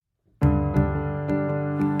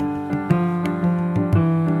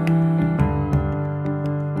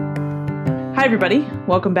Hi, everybody.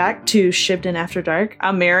 Welcome back to Shibden After Dark.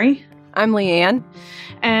 I'm Mary. I'm Leanne.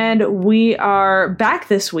 And we are back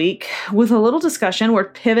this week with a little discussion.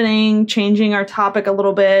 We're pivoting, changing our topic a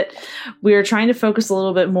little bit. We're trying to focus a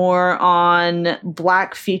little bit more on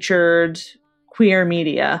Black featured queer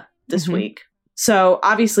media this week. So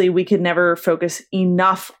obviously we could never focus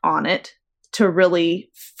enough on it to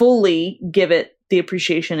really fully give it the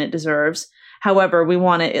appreciation it deserves. However, we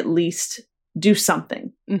want to at least do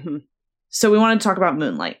something. So we wanted to talk about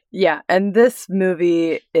Moonlight. Yeah, and this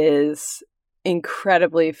movie is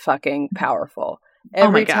incredibly fucking powerful.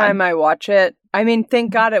 Every time I watch it, I mean,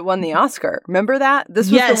 thank God it won the Oscar. Remember that? This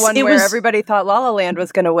was the one where everybody thought La La Land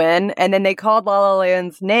was going to win, and then they called La La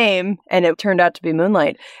Land's name, and it turned out to be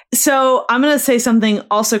Moonlight. So I'm going to say something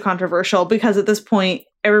also controversial, because at this point,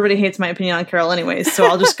 everybody hates my opinion on Carol anyways, so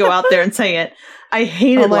I'll just go out there and say it. I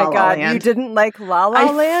hated La La Land. Oh my God, you didn't like La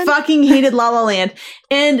La Land? I fucking hated La La Land.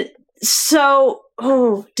 And so,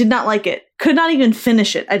 did not like it. Could not even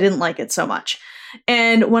finish it. I didn't like it so much.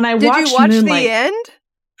 And when I watched Did you watch Moonlight,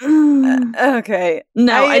 the end? Okay.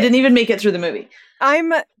 No, I didn't even make it through the movie.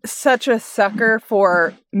 I'm such a sucker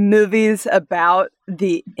for movies about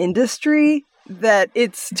the industry that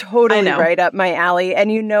it's totally right up my alley.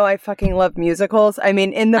 And you know I fucking love musicals. I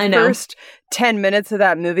mean, in the first 10 minutes of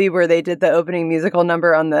that movie where they did the opening musical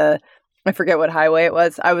number on I forget what highway it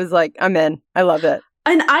was, I was like, I'm in. I love it.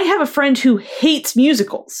 And I have a friend who hates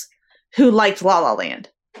musicals who liked La La Land.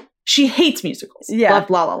 She hates musicals. Yeah. Loved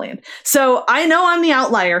La La Land. So I know I'm the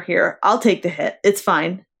outlier here. I'll take the hit. It's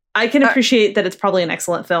fine. I can appreciate that it's probably an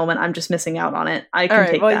excellent film and I'm just missing out on it. I can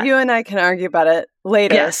take that. Well, you and I can argue about it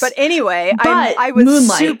later. Yes. But anyway, I was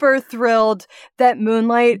Moonlight. super thrilled that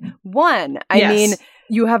Moonlight won. I mean,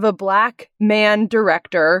 you have a Black man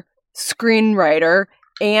director, screenwriter,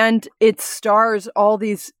 and it stars all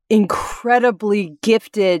these incredibly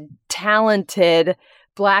gifted, talented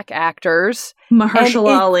Black actors.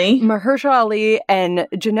 Mahershala Ali and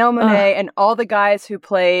Janelle Monáe and all the guys who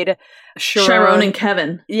played Chiron and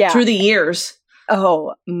Kevin through the years.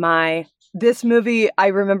 Oh my. This movie, I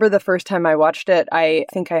remember the first time I watched it, I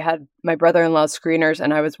think I had my brother-in-law's screeners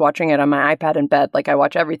and I was watching it on my iPad in bed, like I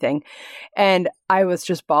watch everything. And I was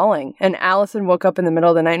just bawling. And Allison woke up in the middle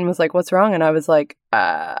of the night and was like, "What's wrong?" And I was like,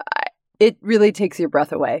 it really takes your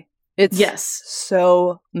breath away. It's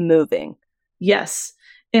so moving. Yes.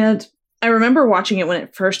 And I remember watching it when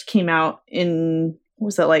it first came out in, what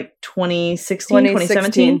was that, like 2016,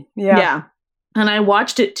 2017? Yeah. And I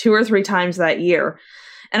watched it 2 or 3 times that year.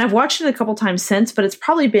 And I've watched it a couple times since, but it's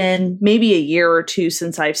probably been maybe a year or 2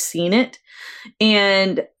 since I've seen it.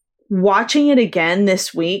 And watching it again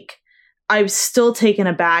this week, I'm still taken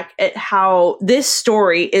aback at how this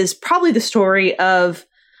story is probably the story of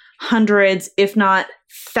hundreds, if not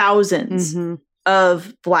thousands,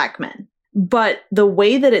 of Black men. But the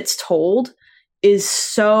way that it's told is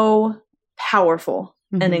so powerful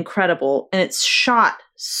and incredible. And it's shot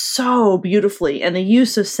so beautifully. And the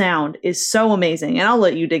use of sound is so amazing. And I'll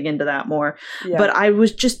let you dig into that more. Yeah. But I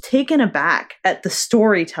was just taken aback at the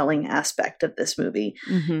storytelling aspect of this movie.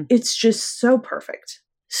 It's just so perfect.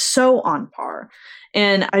 So on par.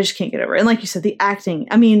 And I just can't get over it. And like you said, the acting.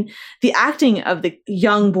 I mean, the acting of the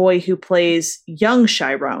young boy who plays young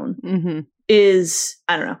Chiron is,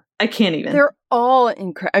 I don't know. I can't even. They're all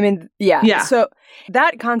incredible. I mean, yeah. So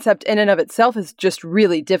that concept in and of itself is just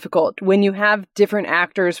really difficult. When you have different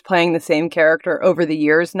actors playing the same character over the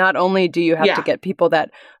years, not only do you have to get people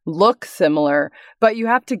that look similar, but you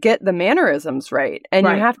have to get the mannerisms right. And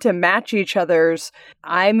you have to match each other's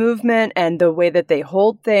eye movement and the way that they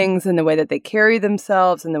hold things and the way that they carry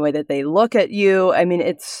themselves and the way that they look at you. I mean,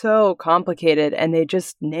 it's so complicated and they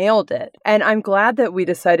just nailed it. And I'm glad that we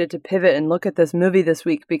decided to pivot and look at this movie this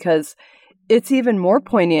week because it's even more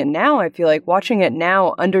poignant now. I feel like watching it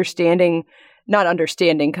now, not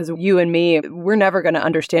understanding, because you and me, we're never going to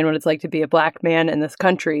understand what it's like to be a Black man in this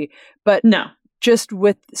country. But no. Just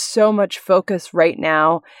with so much focus right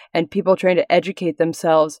now and people trying to educate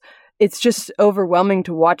themselves, it's just overwhelming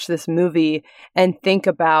to watch this movie and think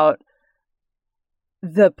about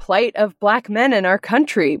the plight of Black men in our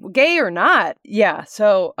country, gay or not. Yeah,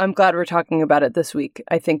 so I'm glad we're talking about it this week.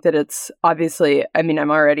 I think that it's obviously, I mean, I'm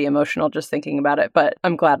already emotional just thinking about it, but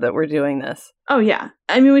I'm glad that we're doing this. Oh, yeah.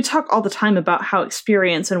 I mean, we talk all the time about how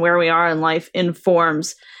experience and where we are in life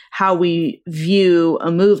informs how we view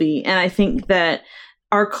a movie. And I think that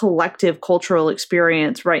our collective cultural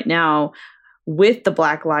experience right now with the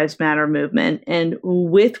Black Lives Matter movement and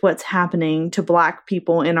with what's happening to Black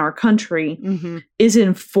people in our country is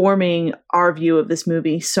informing our view of this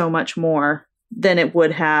movie so much more than it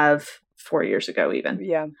would have 4 years ago even.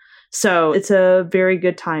 Yeah. So it's a very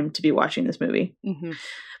good time to be watching this movie. Mm-hmm.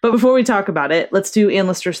 But before we talk about it, let's do Ann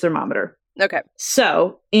Lister's thermometer. Okay.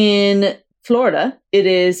 So in Florida, it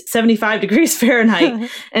is 75 degrees Fahrenheit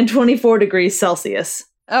and 24 degrees Celsius.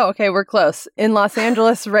 Oh, okay. We're close. In Los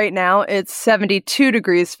Angeles right now, it's 72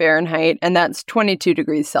 degrees Fahrenheit, and that's 22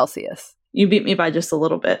 degrees Celsius. You beat me by just a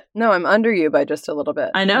little bit. No, I'm under you by just a little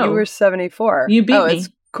bit. I know. You were 74. You beat me. It's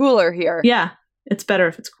cooler here. Yeah. It's better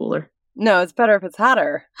if it's cooler. No, it's better if it's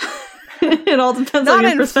hotter. It all depends on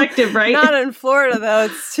your perspective, right? Not in Florida, though.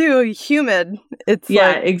 It's too humid.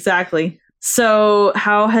 Exactly. So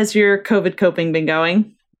how has your COVID coping been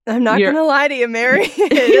going? I'm not going to lie to you, Mary.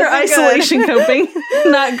 Your isolation coping,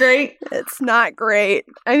 not great. It's not great.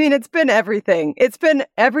 I mean, it's been everything. It's been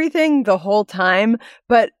everything the whole time.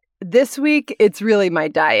 But this week, it's really my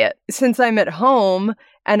diet. Since I'm at home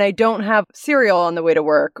and I don't have cereal on the way to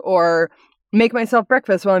work or make myself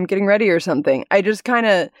breakfast while I'm getting ready or something, I just kind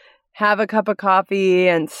of have a cup of coffee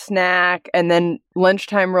and snack, and then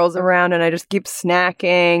lunchtime rolls around and I just keep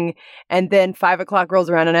snacking, and then 5 o'clock rolls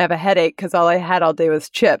around and I have a headache because all I had all day was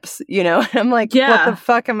chips, you know? And I'm like, What the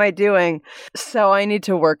fuck am I doing? So I need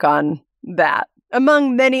to work on that.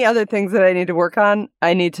 Among many other things that I need to work on,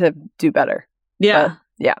 I need to do better. Yeah. But,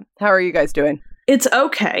 yeah. How are you guys doing? It's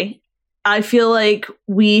okay. I feel like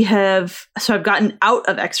I've gotten out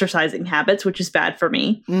of exercising habits, which is bad for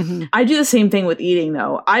me. Mm-hmm. I do the same thing with eating,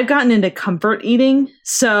 though. I've gotten into comfort eating.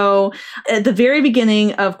 So at the very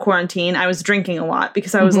beginning of quarantine, I was drinking a lot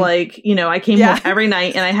because I was like, I came home every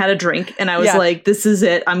night and I had a drink and I was like, this is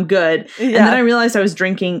it. I'm good. Yeah. And then I realized I was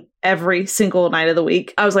drinking every single night of the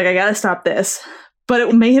week. I was like, I got to stop this. But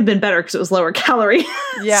it may have been better because it was lower calorie.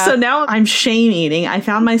 Yeah. So now I'm shame eating. I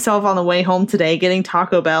found myself on the way home today getting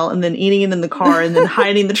Taco Bell and then eating it in the car and then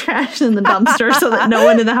hiding the trash in the dumpster so that no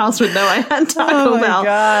one in the house would know I had Taco Bell. Oh my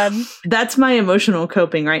God. That's my emotional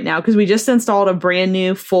coping right now because we just installed a brand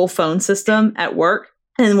new full phone system at work.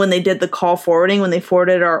 And when they did the call forwarding, when they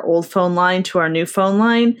forwarded our old phone line to our new phone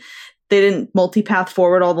line, they didn't multipath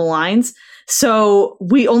forward all the lines. So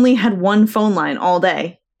we only had one phone line all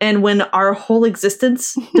day. And when our whole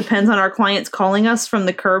existence depends on our clients calling us from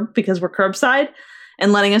the curb because we're curbside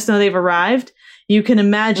and letting us know they've arrived, you can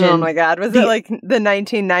imagine. Oh my God. Was it like the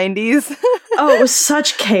 1990s? Oh, it was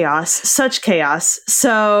such chaos.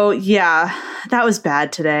 So yeah, that was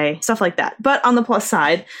bad today. Stuff like that. But on the plus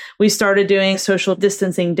side, we started doing social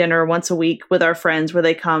distancing dinner once a week with our friends where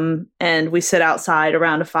they come and we sit outside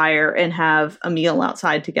around a fire and have a meal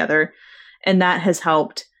outside together. And that has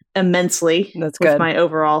helped immensely with my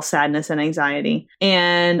overall sadness and anxiety.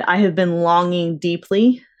 And I have been longing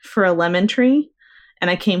deeply for a lemon tree. And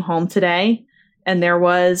I came home today and there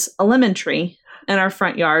was a lemon tree in our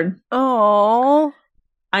front yard. Oh,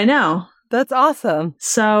 I know. That's awesome.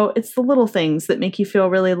 So it's the little things that make you feel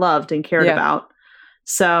really loved and cared about.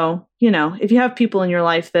 So, if you have people in your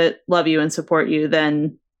life that love you and support you,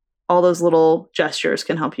 then all those little gestures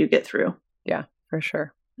can help you get through. Yeah, for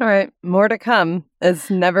sure. All right. More to come as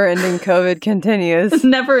never-ending COVID continues.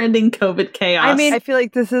 Never-ending COVID chaos. I mean, I feel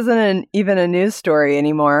like this isn't even a news story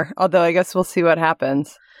anymore, although I guess we'll see what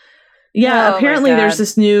happens. Yeah, apparently there's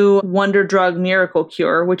this new wonder drug miracle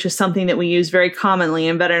cure, which is something that we use very commonly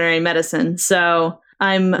in veterinary medicine. So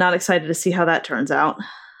I'm not excited to see how that turns out.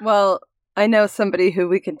 Well, I know somebody who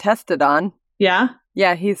we can test it on. Yeah?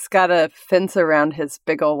 Yeah, he's got a fence around his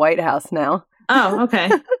big old White House now. Oh, okay.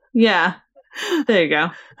 Yeah. There you go.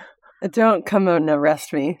 Don't come and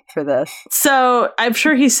arrest me for this. So I'm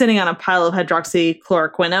sure he's sitting on a pile of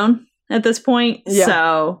hydroxychloroquine at this point. Yeah.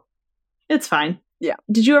 So it's fine. Yeah.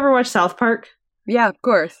 Did you ever watch South Park? Yeah, of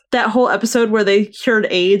course. That whole episode where they cured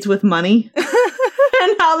AIDS with money.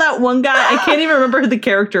 And how that one guy, I can't even remember who the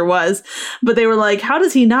character was, but they were like, how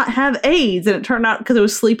does he not have AIDS? And it turned out because it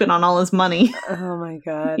was sleeping on all his money. Oh my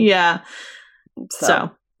God. Yeah. So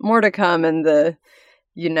more to come in the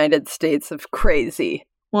United States of crazy.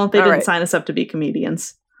 Well, they didn't sign us up to be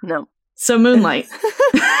comedians. No. So Moonlight.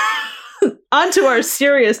 On to our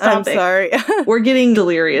serious topic. I'm sorry. We're getting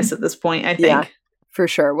delirious at this point, I think. Yeah, for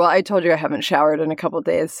sure. Well, I told you I haven't showered in a couple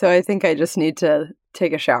days, so I think I just need to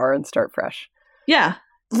take a shower and start fresh. Yeah.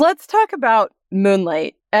 Let's talk about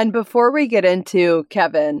Moonlight. And before we get into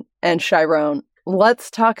Kevin and Chiron, let's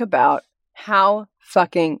talk about how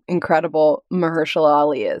fucking incredible Mahershala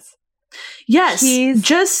Ali is. Yes. He's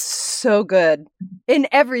just so good in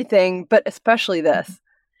everything, but especially this.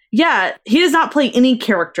 Yeah, he does not play any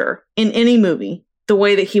character in any movie the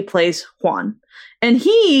way that he plays Juan. And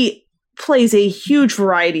he plays a huge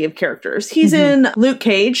variety of characters. He's in Luke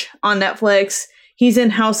Cage on Netflix. He's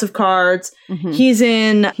in House of Cards. Mm-hmm. He was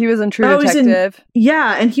in True Detective.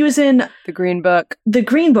 And he was in The Green Book. The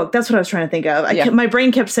Green Book. That's what I was trying to think of. My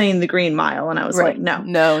brain kept saying The Green Mile, and I was like, no,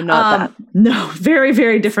 not that. No, very,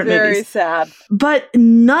 very different movies. Very sad. But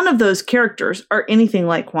none of those characters are anything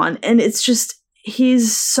like Juan, and it's just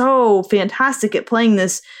he's so fantastic at playing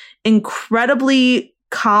this incredibly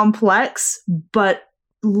complex but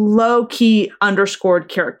low-key underscored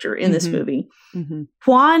character in this movie. Mm-hmm.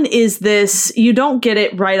 Juan is this, you don't get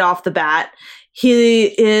it right off the bat.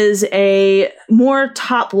 He is a more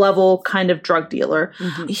top-level kind of drug dealer.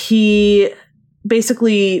 Mm-hmm. He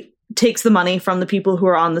basically takes the money from the people who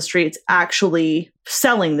are on the streets actually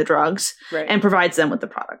selling the drugs and provides them with the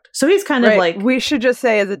product. So he's kind of like... We should just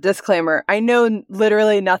say as a disclaimer, I know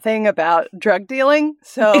literally nothing about drug dealing,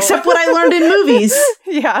 so... Except what I learned in movies.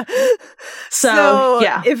 Yeah. So,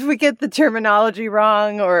 yeah. If we get the terminology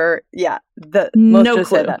wrong or... no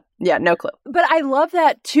clue. Yeah, no clue. But I love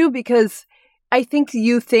that too, because I think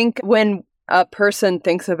you think when a person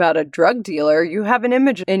thinks about a drug dealer, you have an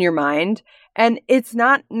image in your mind, and it's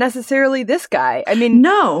not necessarily this guy. I mean,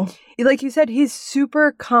 no. Like you said, he's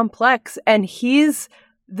super complex, and he's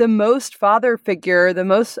the most father figure,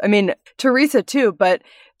 Teresa too, but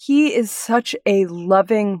he is such a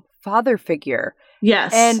loving father figure.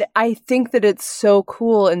 Yes. And I think that it's so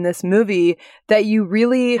cool in this movie that you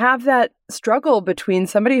really have that struggle between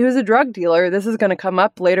somebody who's a drug dealer. This is going to come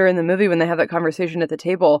up later in the movie when they have that conversation at the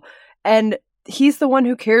table. And he's the one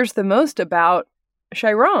who cares the most about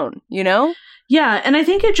Chiron, you know? Yeah, and I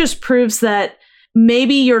think it just proves that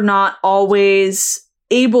maybe you're not always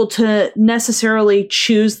able to necessarily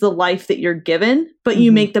choose the life that you're given, but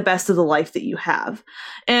you make the best of the life that you have.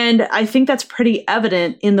 And I think that's pretty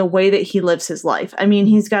evident in the way that he lives his life. I mean,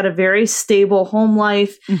 he's got a very stable home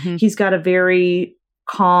life. Mm-hmm. He's got a very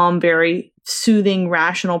calm, very soothing,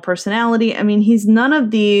 rational personality. I mean, he's none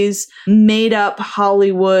of these made up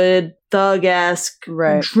Hollywood thug-esque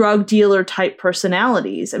drug dealer type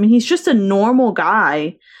personalities. I mean, he's just a normal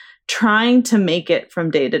guy trying to make it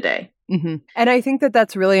from day to day. Mm-hmm. And I think that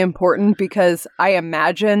that's really important because I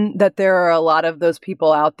imagine that there are a lot of those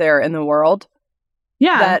people out there in the world.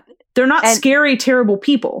 Yeah, they're not scary, terrible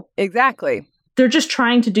people. Exactly. They're just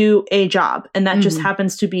trying to do a job. And that just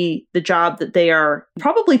happens to be the job that they are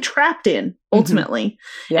probably trapped in, ultimately.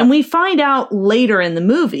 Mm-hmm. Yeah. And we find out later in the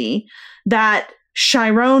movie that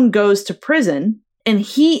Chiron goes to prison and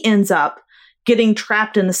he ends up getting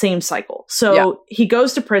trapped in the same cycle. So he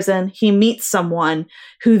goes to prison, he meets someone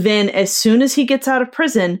who then, as soon as he gets out of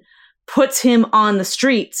prison, puts him on the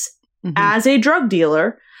streets as a drug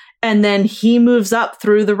dealer. And then he moves up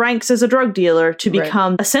through the ranks as a drug dealer to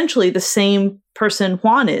become essentially the same person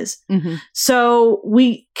Juan is. Mm-hmm. So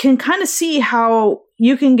we can kind of see how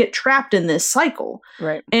you can get trapped in this cycle.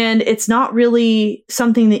 Right. And it's not really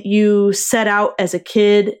something that you set out as a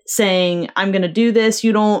kid saying, I'm going to do this.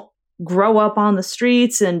 You don't grow up on the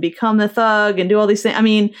streets and become a thug and do all these things. I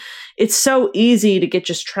mean, it's so easy to get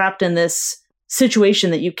just trapped in this situation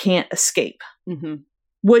that you can't escape,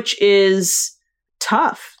 which is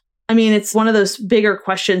tough. I mean, it's one of those bigger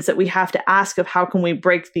questions that we have to ask of how can we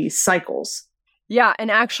break these cycles? Yeah, and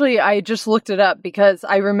actually, I just looked it up because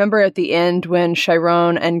I remember at the end when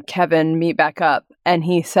Chiron and Kevin meet back up and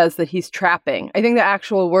he says that he's trapping. I think the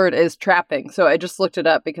actual word is trapping. So I just looked it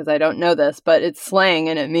up because I don't know this, but it's slang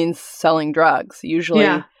and it means selling drugs,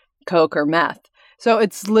 usually coke or meth. So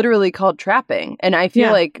it's literally called trapping. And I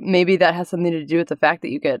feel like maybe that has something to do with the fact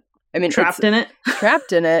that you get, trapped in it.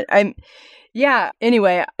 Trapped in it.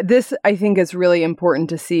 Anyway, this I think is really important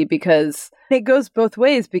to see because it goes both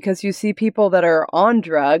ways because you see people that are on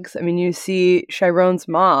drugs. I mean, you see Chiron's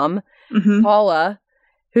mom, Paula,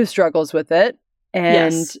 who struggles with it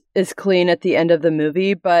and is clean at the end of the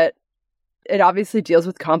movie, but it obviously deals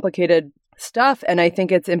with complicated stuff. And I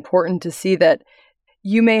think it's important to see that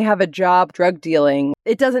you may have a job drug dealing.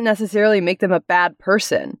 It doesn't necessarily make them a bad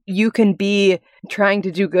person. You can be trying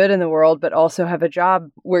to do good in the world, but also have a job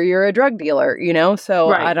where you're a drug dealer, you know?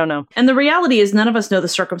 So I don't know. And the reality is none of us know the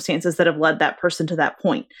circumstances that have led that person to that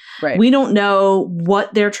point. Right. We don't know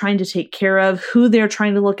what they're trying to take care of, who they're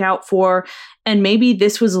trying to look out for. And maybe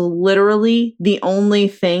this was literally the only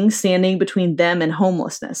thing standing between them and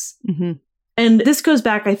homelessness. Mm-hmm. And this goes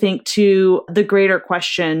back, I think, to the greater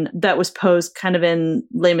question that was posed kind of in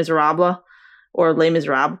Les Miserables or Les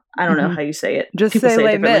Miserables. I don't know how you say it. Just people say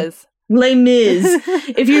Les Mis. Les Mis.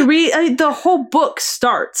 If you read, the whole book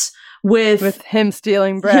starts with him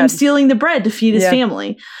stealing bread. Him stealing the bread to feed his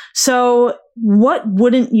family. So what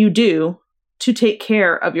wouldn't you do to take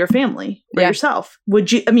care of your family or yourself?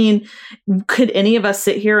 Would you, could any of us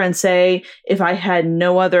sit here and say, if I had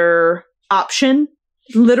no other option,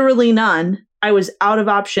 literally none. I was out of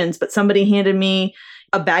options, but somebody handed me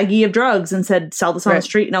a baggie of drugs and said, sell this on the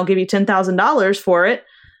street and I'll give you $10,000 for it.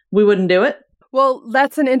 We wouldn't do it. Well,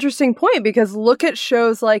 that's an interesting point because look at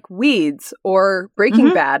shows like Weeds or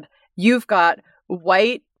Breaking Bad. You've got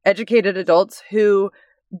white, educated adults who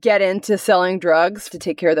get into selling drugs to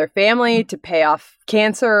take care of their family, to pay off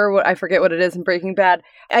cancer. I forget what it is in Breaking Bad.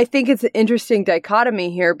 I think it's an interesting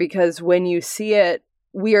dichotomy here because when you see it,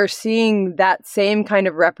 we are seeing that same kind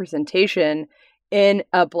of representation in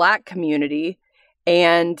a Black community,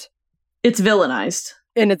 and it's villainized.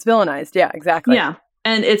 Yeah, exactly. Yeah.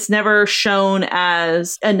 And it's never shown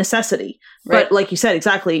as a necessity. Right. But like you said,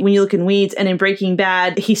 exactly, when you look in Weeds and in Breaking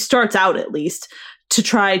Bad, he starts out at least to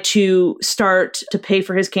try to start to pay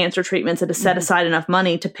for his cancer treatments and to set aside enough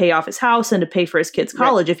money to pay off his house and to pay for his kids'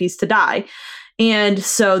 college if he's to die. And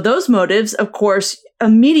so those motives, of course,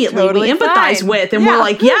 immediately we empathize with. And we're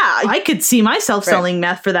like, yeah, I could see myself selling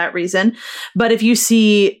meth for that reason. But if you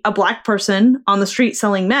see a Black person on the street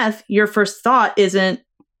selling meth, your first thought isn't,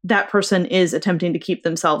 that person is attempting to keep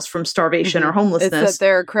themselves from starvation or homelessness. It's that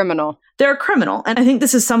they're a criminal. They're a criminal. And I think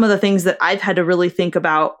this is some of the things that I've had to really think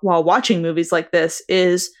about while watching movies like this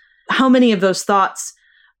is how many of those thoughts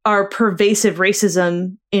are pervasive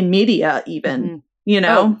racism in media even, you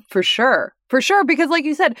know? Oh, for sure. For sure. Because like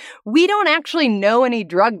you said, we don't actually know any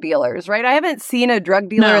drug dealers, right? I haven't seen a drug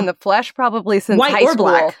dealer in the flesh probably since high school.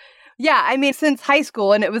 Black. Yeah, I mean, since high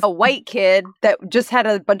school, and it was a white kid that just had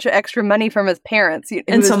a bunch of extra money from his parents.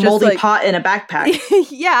 And some moldy pot in a backpack.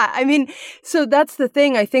 Yeah, I mean, so that's the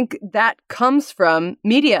thing. I think that comes from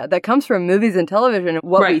media, that comes from movies and television,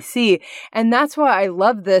 what we see. And that's why I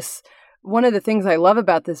love this. One of the things I love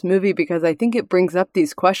about this movie, because I think it brings up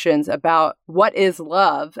these questions about what is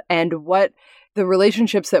love and what the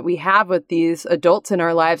relationships that we have with these adults in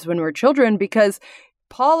our lives when we're children, because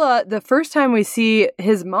Paula, the first time we see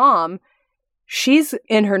his mom, she's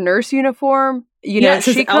in her nurse uniform. You know, it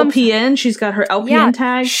says LPN. She's got her LPN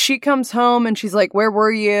tag. She comes home and she's like, "Where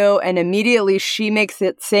were you?" And immediately she makes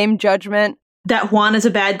the same judgment that Juan is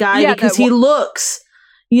a bad guy because he looks,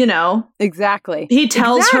 you know. Exactly. He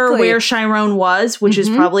tells her where Chiron was, which is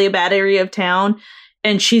probably a bad area of town,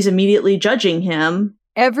 and she's immediately judging him.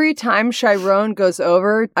 Every time Chiron goes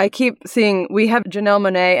over, I keep seeing, we have Janelle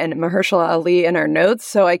Monáe and Mahershala Ali in our notes,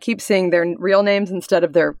 so I keep seeing their real names instead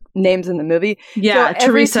of their names in the movie. Yeah, so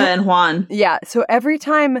Teresa and Juan. Yeah, so every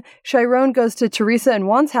time Chiron goes to Teresa and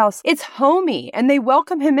Juan's house, it's homey, and they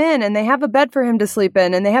welcome him in, and they have a bed for him to sleep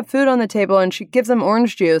in, and they have food on the table, and she gives him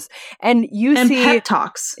orange juice, and see pep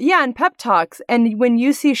talks. Yeah, and pep talks. And when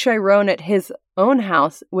you see Chiron at his own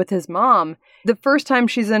house with his mom, the first time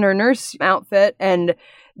she's in her nurse outfit, and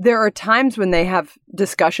there are times when they have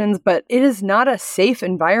discussions, but it is not a safe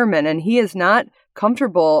environment, and he is not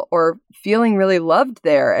comfortable or feeling really loved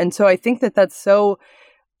there. And so I think that that's so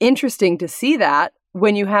interesting to see that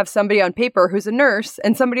when you have somebody on paper who's a nurse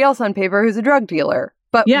and somebody else on paper who's a drug dealer.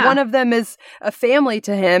 But one of them is a family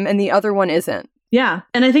to him and the other one isn't. Yeah.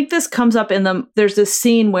 And I think this comes up there's this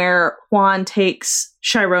scene where Juan takes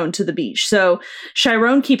Chiron to the beach. So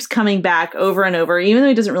Chiron keeps coming back over and over, even though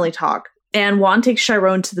he doesn't really talk. And Juan takes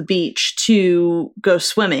Chiron to the beach to go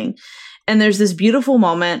swimming. And there's this beautiful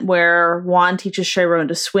moment where Juan teaches Chiron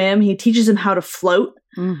to swim. He teaches him how to float,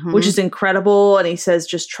 which is incredible. And he says,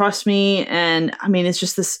 just trust me. And I mean, it's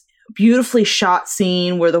just this beautifully shot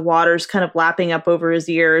scene where the water's kind of lapping up over his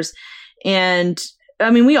ears. And I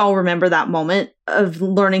mean, we all remember that moment of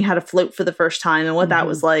learning how to float for the first time and what that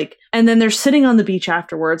was like. And then they're sitting on the beach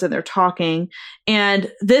afterwards and they're talking.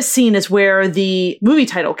 And this scene is where the movie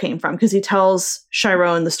title came from, because he tells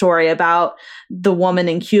Chiron the story about the woman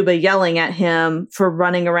in Cuba yelling at him for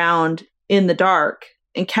running around in the dark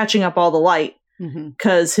and catching up all the light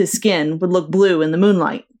because his skin would look blue in the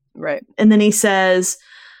moonlight. Right. And then he says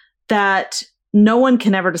that no one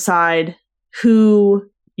can ever decide who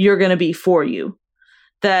you're going to be for you,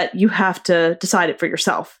 that you have to decide it for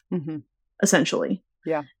yourself, essentially.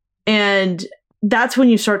 Yeah. And that's when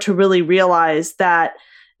you start to really realize that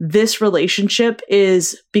this relationship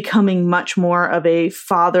is becoming much more of a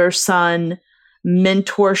father-son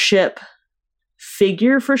mentorship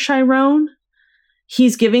figure for Chiron.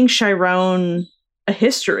 He's giving Chiron a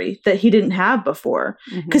history that he didn't have before,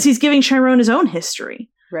 because he's giving Chiron his own history.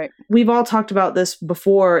 Right. We've all talked about this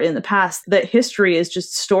before in the past, that history is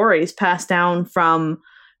just stories passed down from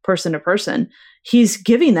person to person. He's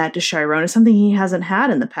giving that to Chiron as something he hasn't had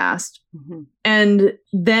in the past. And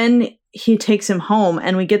then he takes him home,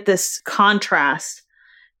 and we get this contrast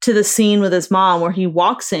to the scene with his mom where he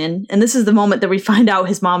walks in, and this is the moment that we find out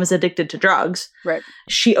his mom is addicted to drugs. Right.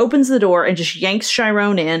 She opens the door and just yanks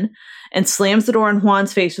Chiron in and slams the door in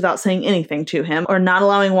Juan's face without saying anything to him or not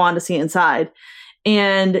allowing Juan to see inside.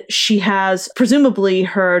 And she has, presumably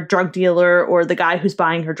her drug dealer or the guy who's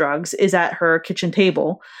buying her drugs is at her kitchen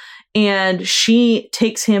table. And she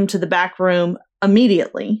takes him to the back room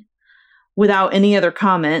immediately without any other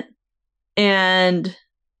comment. And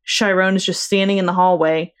Chiron is just standing in the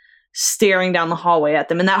hallway, staring down the hallway at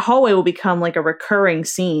them. And that hallway will become like a recurring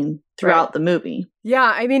scene throughout the movie.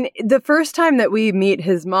 Yeah, I mean, the first time that we meet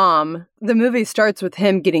his mom, the movie starts with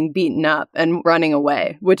him getting beaten up and running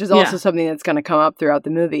away, which is also something that's going to come up throughout the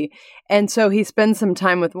movie. And so he spends some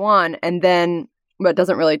time with Juan and then, but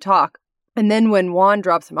doesn't really talk. And then when Juan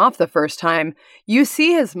drops him off the first time, you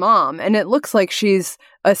see his mom, and it looks like she's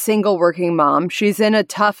a single working mom. She's in a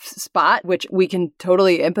tough spot, which we can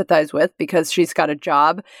totally empathize with because she's got a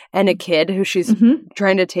job and a kid who she's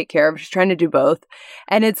trying to take care of. She's trying to do both.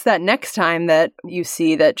 And it's that next time that you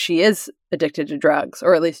see that she is addicted to drugs,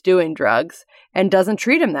 or at least doing drugs, and doesn't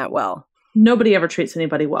treat him that well. Nobody ever treats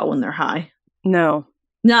anybody well when they're high. No.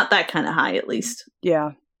 Not that kind of high, at least.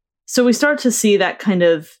 Yeah. So we start to see that kind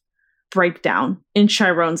of breakdown in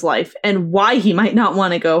Chiron's life and why he might not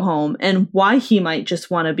want to go home and why he might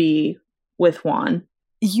just want to be with Juan.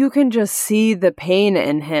 You can just see the pain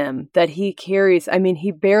in him that he carries. I mean,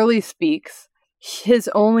 he barely speaks. His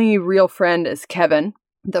only real friend is Kevin.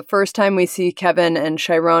 The first time we see Kevin and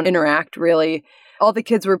Chiron interact, really, all the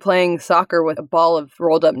kids were playing soccer with a ball of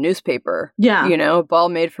rolled up newspaper. Yeah. You know, a ball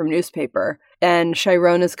made from newspaper. And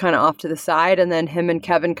Chiron is kind of off to the side, and then him and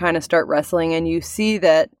Kevin kind of start wrestling, and you see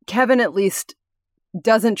that Kevin at least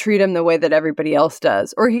doesn't treat him the way that everybody else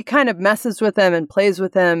does. Or he kind of messes with him and plays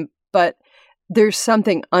with him, but there's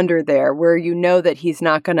something under there where you know that he's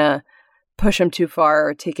not going to push him too far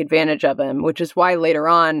or take advantage of him, which is why later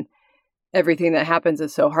on everything that happens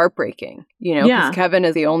is so heartbreaking. You know, because Kevin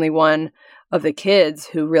is the only one of the kids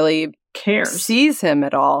who really sees him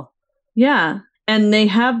at all. Yeah. And they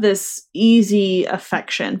have this easy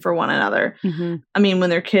affection for one another. I mean, when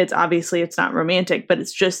they're kids, obviously it's not romantic, but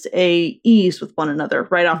it's just a ease with one another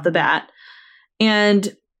right off the bat.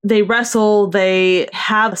 And they wrestle, they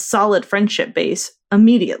have a solid friendship base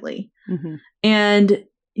immediately. And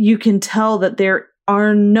you can tell that there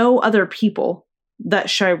are no other people that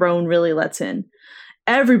Chiron really lets in.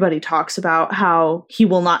 Everybody talks about how he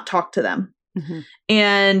will not talk to them.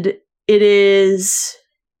 And it is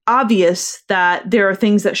obvious that there are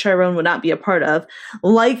things that Chiron would not be a part of,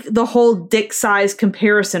 like the whole dick size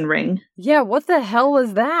comparison ring. Yeah, what the hell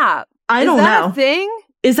was that? I don't know. Is that a thing?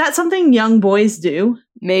 Is that something young boys do?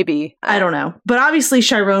 Maybe. I don't know. But obviously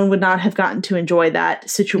Chiron would not have gotten to enjoy that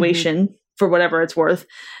situation for whatever it's worth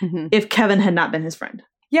if Kevin had not been his friend.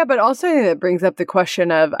 Yeah, but also that brings up the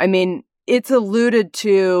question of, I mean, it's alluded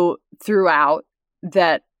to throughout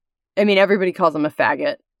that, I mean, everybody calls him a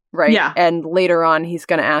faggot. Right. Yeah. And later on, he's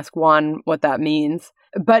going to ask Juan what that means.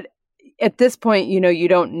 But at this point, you know, you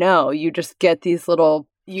don't know. You just get these little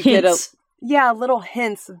hints. Little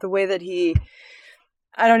hints of the way that he,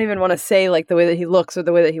 I don't even want to say like the way that he looks or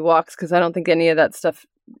the way that he walks, because I don't think any of that stuff,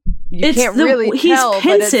 you can't really tell. He's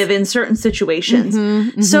pensive in certain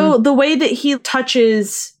situations. So the way that he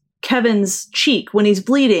touches Kevin's cheek when he's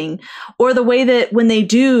bleeding, or the way that when they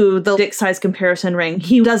do the dick size comparison ring,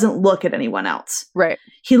 he doesn't look at anyone else. Right.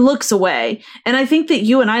 He looks away. And I think that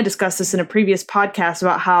you and I discussed this in a previous podcast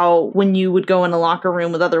about how when you would go in a locker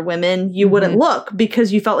room with other women, you wouldn't look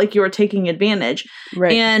because you felt like you were taking advantage.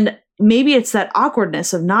 Right. And maybe it's that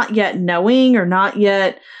awkwardness of not yet knowing or not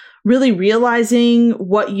yet really realizing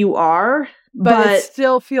what you are. But it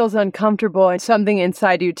still feels uncomfortable and something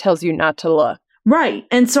inside you tells you not to look. Right.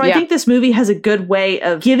 And so I think this movie has a good way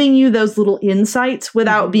of giving you those little insights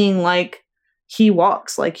without being like, he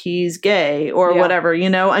walks like he's gay or whatever, you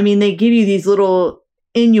know? I mean, they give you these little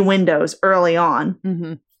innuendos early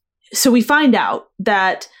on. So we find out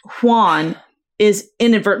that Juan is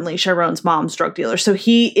inadvertently Chiron's mom's drug dealer. So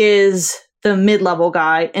he is the mid-level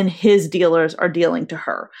guy and his dealers are dealing to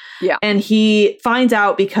her. Yeah. And he finds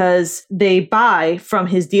out because they buy from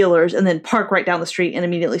his dealers and then park right down the street and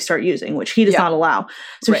immediately start using, which he does not allow.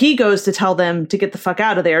 So he goes to tell them to get the fuck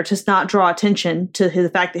out of there, to not draw attention to the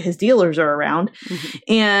fact that his dealers are around,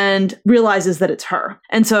 and realizes that it's her.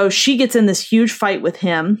 And so she gets in this huge fight with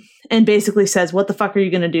him and basically says, what the fuck are you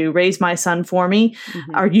going to do? Raise my son for me?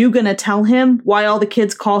 Are you going to tell him why all the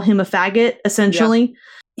kids call him a faggot, essentially?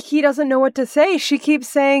 He doesn't know what to say. She keeps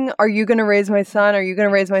saying, are you going to raise my son? Are you going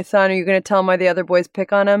to raise my son? Are you going to tell him why the other boys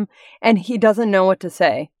pick on him? And he doesn't know what to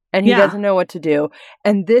say. And he doesn't know what to do.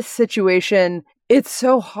 And this situation, it's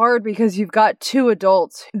so hard because you've got two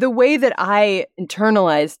adults. The way that I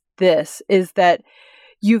internalized this is that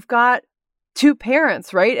you've got two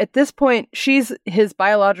parents, right? At this point, she's his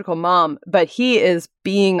biological mom, but he is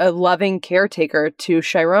being a loving caretaker to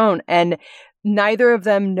Chiron, and neither of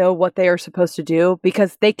them know what they are supposed to do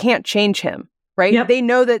because they can't change him, right? Yep. They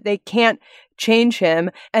know that they can't change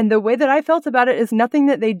him. And the way that I felt about it is nothing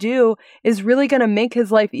that they do is really going to make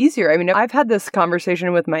his life easier. I mean, I've had this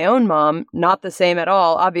conversation with my own mom, not the same at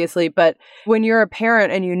all, obviously, but when you're a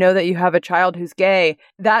parent and you know that you have a child who's gay,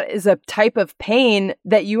 that is a type of pain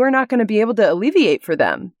that you are not going to be able to alleviate for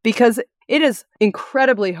them, because it is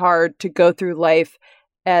incredibly hard to go through life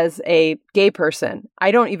as a gay person.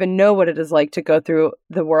 I don't even know what it is like to go through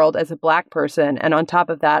the world as a Black person, and on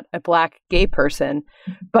top of that, a Black gay person.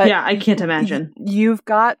 But yeah, I can't imagine. You've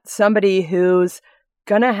got somebody who's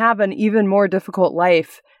gonna have an even more difficult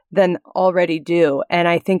life than already do. And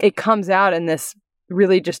I think it comes out in this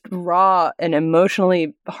really just raw and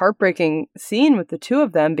emotionally heartbreaking scene with the two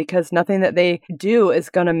of them, because nothing that they do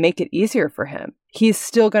is gonna make it easier for him. He's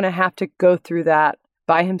still gonna have to go through that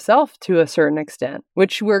by himself to a certain extent,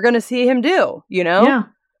 which we're going to see him do, you know?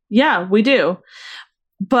 Yeah, we do.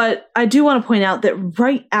 But I do want to point out that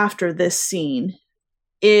right after this scene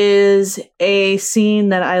is a scene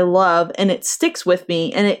that I love, and it sticks with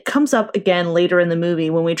me, and it comes up again later in the movie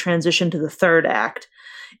when we transition to the third act.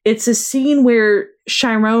 It's a scene where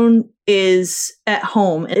Chiron is at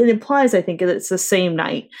home. It implies, I think, that it's the same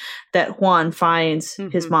night that Juan finds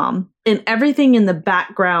his mom. And everything in the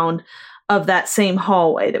background of that same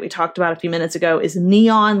hallway that we talked about a few minutes ago is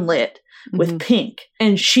neon lit with pink.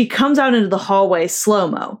 And she comes out into the hallway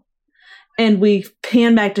slow-mo. And we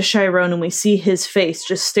pan back to Chiron and we see his face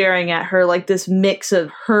just staring at her like this mix of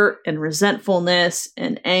hurt and resentfulness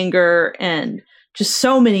and anger and just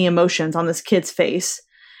so many emotions on this kid's face.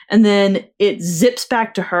 And then it zips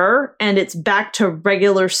back to her and it's back to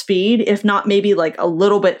regular speed, if not maybe like a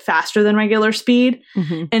little bit faster than regular speed.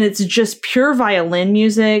 And it's just pure violin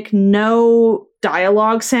music, no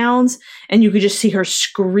dialogue sounds. And you could just see her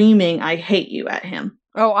screaming, "I hate you" at him.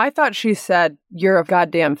 Oh, I thought she said, "You're a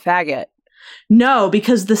goddamn faggot." No,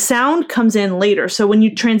 because the sound comes in later. So when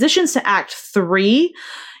you transitions to Act 3,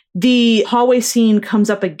 the hallway scene comes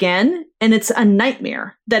up again, and it's a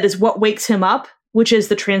nightmare that is what wakes him up, which is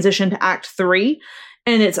the transition to Act 3,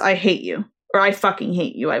 and it's "I hate you," or "I fucking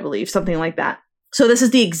hate you," I believe, something like that. So this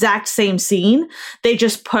is the exact same scene. They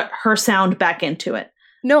just put her sound back into it.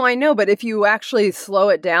 No, I know, but if you actually slow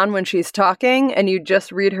it down when she's talking and you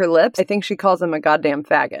just read her lips, I think she calls him a goddamn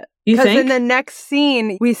faggot. You think? Because in the next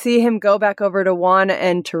scene, we see him go back over to Juan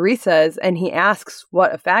and Teresa's, and he asks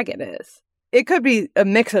what a faggot is. It could be a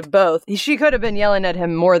mix of both. She could have been yelling at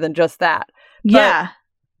him more than just that. Yeah.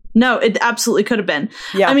 No, it absolutely could have been.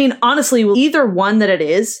 Yeah. I mean, honestly, either one that it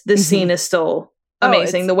is, this scene is still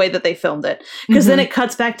amazing, the way that they filmed it. Because then it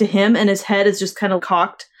cuts back to him and his head is just kind of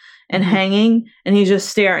cocked and hanging, and he's just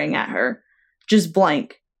staring at her, just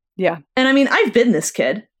blank. Yeah. And I mean, I've been this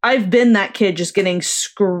kid. I've been that kid just getting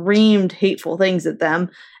screamed hateful things at them,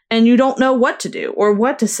 and you don't know what to do or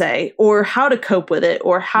what to say or how to cope with it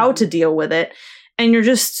or how to deal with it. And you're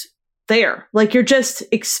just there. Like, you're just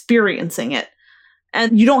experiencing it.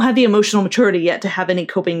 And you don't have the emotional maturity yet to have any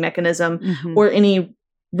coping mechanism or any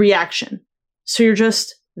reaction. So you're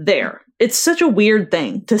just there. It's such a weird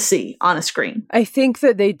thing to see on a screen. I think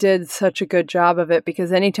that they did such a good job of it,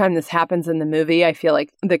 because anytime this happens in the movie, I feel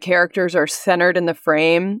like the characters are centered in the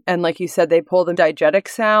frame. And like you said, they pull the diegetic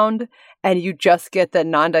sound and you just get the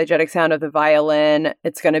non-diegetic sound of the violin.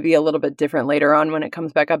 It's going to be a little bit different later on when it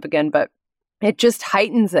comes back up again, but it just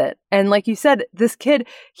heightens it. And like you said, this kid,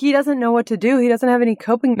 he doesn't know what to do. He doesn't have any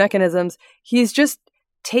coping mechanisms. He's just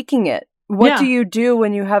taking it. What do you do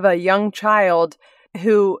when you have a young child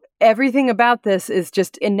who everything about this is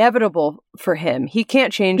just inevitable for him? He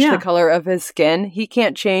can't change the color of his skin. He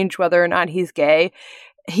can't change whether or not he's gay.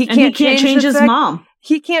 He can't change his mom.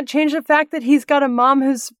 He can't change the fact that he's got a mom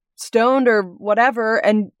who's stoned or whatever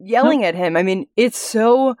and yelling at him. I mean, it's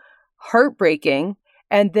so heartbreaking.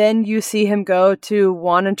 And then you see him go to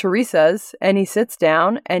Juan and Teresa's, and he sits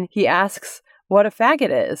down and he asks what a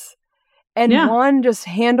faggot is. And Juan just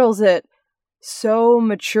handles it so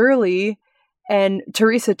maturely, and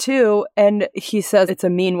Teresa too. And he says it's a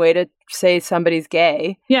mean way to say somebody's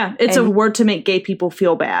gay. Yeah, it's a word to make gay people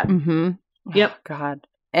feel bad. Yep. Oh, God.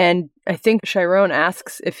 And I think Chiron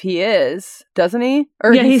asks if he is, doesn't he?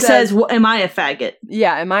 Or he says, well, "Am I a faggot?"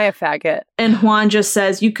 Yeah, am I a faggot? And Juan just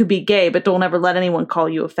says, "You could be gay, but don't ever let anyone call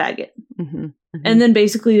you a faggot." And then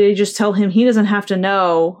basically they just tell him he doesn't have to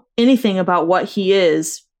know anything about what he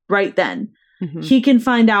is right then. He can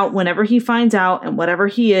find out whenever he finds out, and whatever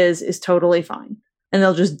he is totally fine. And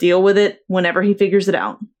they'll just deal with it whenever he figures it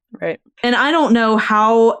out. Right. And I don't know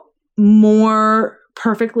how more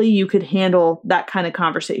perfectly you could handle that kind of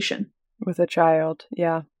conversation with a child.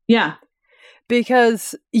 Yeah. Yeah.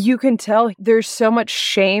 Because you can tell there's so much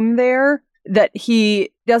shame there that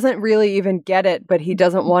he doesn't really even get it, but he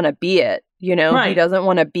doesn't want to be it. You know, He doesn't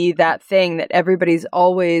want to be that thing that everybody's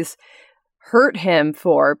always hurt him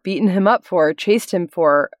for, beaten him up for, chased him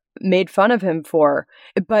for, made fun of him for.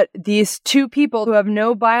 But these two people who have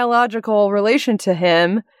no biological relation to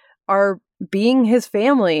him are being his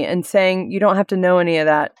family and saying, you don't have to know any of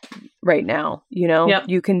that right now. You know,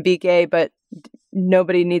 You can be gay, but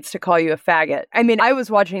nobody needs to call you a faggot. I mean, I was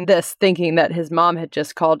watching this thinking that his mom had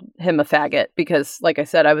just called him a faggot because, like I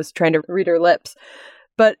said, I was trying to read her lips.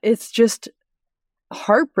 But it's just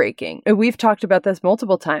heartbreaking. And we've talked about this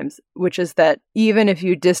multiple times, which is that even if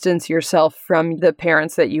you distance yourself from the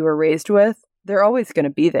parents that you were raised with, they're always going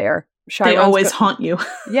to be there. They always haunt you.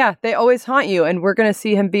 Yeah, they always haunt you. And we're going to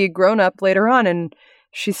see him be grown up later on, and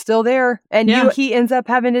she's still there. And he ends up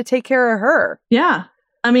having to take care of her. Yeah.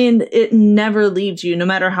 I mean, it never leaves you, no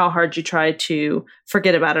matter how hard you try to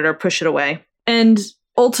forget about it or push it away. And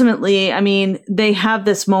ultimately, I mean, they have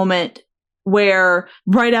this moment where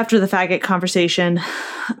right after the faggot conversation,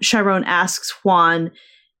 Chiron asks Juan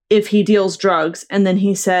if he deals drugs. And then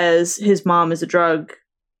he says his mom is a drug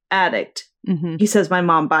addict. Mm-hmm. He says, my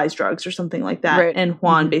mom buys drugs or something like that. Right. And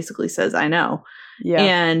Juan basically says, I know. Yeah.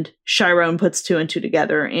 And Chiron puts two and two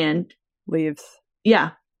together and leaves.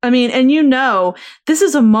 Yeah. I mean, and this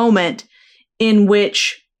is a moment in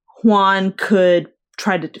which Juan could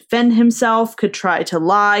try to defend himself, could try to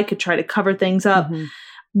lie, could try to cover things up. Mm-hmm.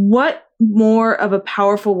 What more of a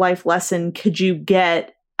powerful life lesson could you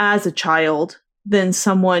get as a child than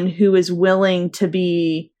someone who is willing to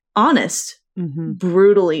be honest,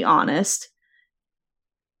 brutally honest,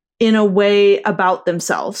 in a way about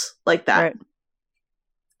themselves like that? Right.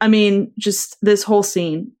 I mean, just this whole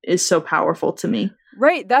scene is so powerful to me.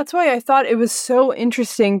 Right. That's why I thought it was so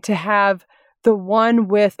interesting to have the one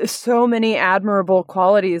with so many admirable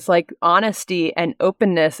qualities like honesty and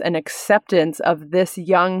openness and acceptance of this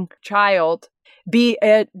young child be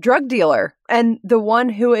a drug dealer, and the one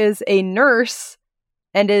who is a nurse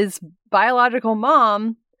and his biological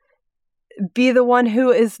mom be the one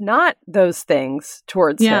who is not those things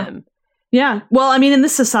towards him. Yeah. Well, I mean, in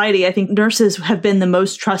this society, I think nurses have been the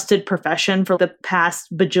most trusted profession for the past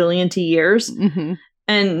bajillion years. Mm-hmm.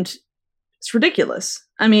 And it's ridiculous.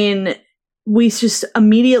 I mean, we just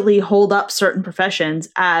immediately hold up certain professions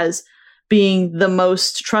as being the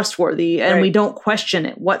most trustworthy, and we don't question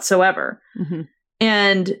it whatsoever. Mm-hmm.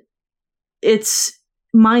 And it's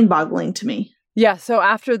mind-boggling to me. Yeah, so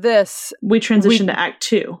after this... We transition to Act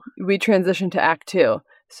 2. We transition to Act 2.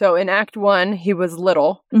 So in Act 1, he was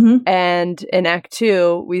little, and in Act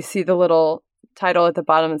 2, we see the little title at the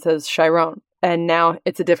bottom that says Chiron. And now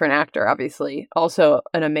it's a different actor, obviously. Also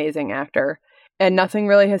an amazing actor. And nothing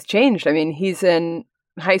really has changed. I mean, he's in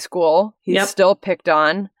high school. He's still picked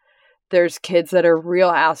on. There's kids that are real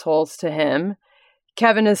assholes to him.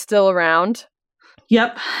 Kevin is still around.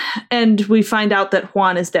 Yep. And we find out that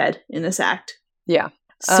Juan is dead in this act. Yeah.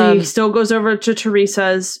 So he still goes over to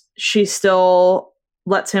Teresa's. She still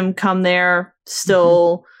lets him come there,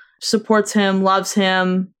 still supports him, loves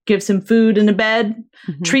him, gives him food and a bed,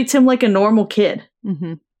 treats him like a normal kid.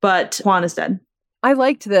 Mm-hmm. But Juan is dead. I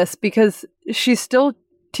liked this because she's still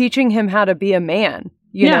teaching him how to be a man,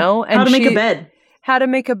 you know? And how to make a bed. How to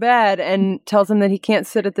make a bed, and tells him that he can't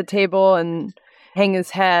sit at the table and hang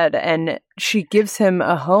his head. And she gives him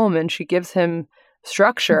a home and she gives him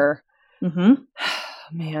structure. Mm-hmm.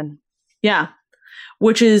 Man. Yeah.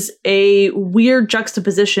 Which is a weird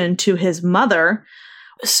juxtaposition to his mother.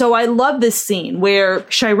 So I love this scene where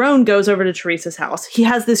Chiron goes over to Teresa's house. He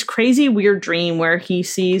has this crazy weird dream where he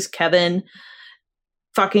sees Kevin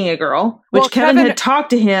fucking a girl, which Kevin had talked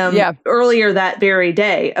to him earlier that very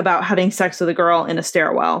day about having sex with a girl in a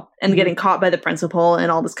stairwell and getting caught by the principal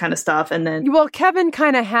and all this kind of stuff. And then, well, Kevin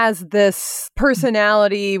kind of has this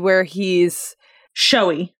personality where he's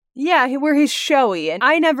showy. Yeah, where he's showy. And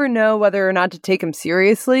I never know whether or not to take him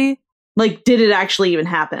seriously. Like, did it actually even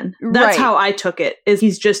happen? That's how I took it, is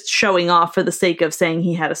he's just showing off for the sake of saying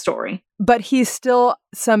he had a story. But he's still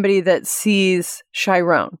somebody that sees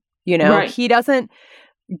Chiron, you know? Right. He doesn't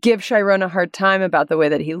give Chiron a hard time about the way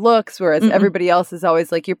that he looks, whereas everybody else is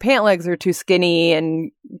always like, your pant legs are too skinny,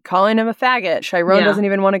 and calling him a faggot. Chiron doesn't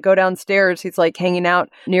even want to go downstairs. He's like hanging out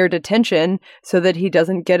near detention so that he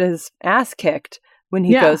doesn't get his ass kicked when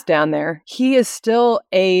he goes down there. He is still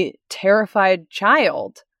a terrified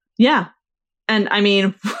child. Yeah. And I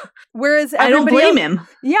mean, whereas I don't blame him.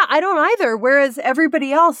 Yeah, I don't either. Whereas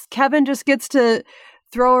everybody else, Kevin just gets to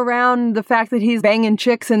throw around the fact that he's banging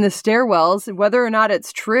chicks in the stairwells, whether or not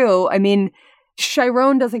it's true. I mean,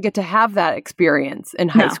 Chiron doesn't get to have that experience in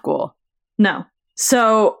high school. No.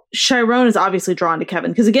 So Chiron is obviously drawn to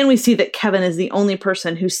Kevin because, again, we see that Kevin is the only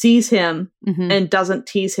person who sees him and doesn't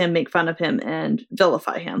tease him, make fun of him, and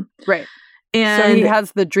vilify him. Right. And so he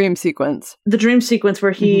has the dream sequence. The dream sequence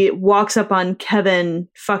where he walks up on Kevin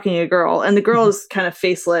fucking a girl, and the girl is kind of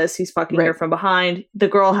faceless. He's fucking her from behind. The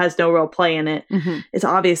girl has no real play in it. It's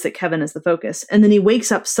obvious that Kevin is the focus. And then he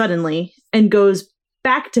wakes up suddenly and goes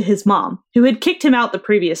back to his mom, who had kicked him out the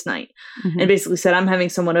previous night and basically said, I'm having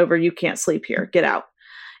someone over. You can't sleep here. Get out.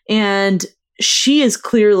 And she is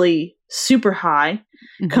clearly super high,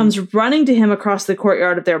 comes running to him across the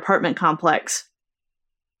courtyard of their apartment complex.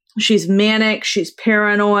 She's manic. She's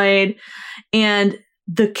paranoid. And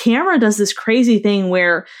the camera does this crazy thing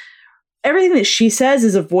where everything that she says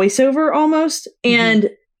is a voiceover almost. And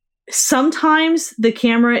sometimes the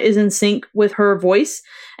camera is in sync with her voice,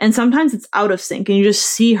 and sometimes it's out of sync. And you just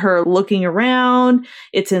see her looking around.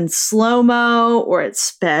 It's in slow-mo or it's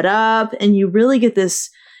sped up. And you really get this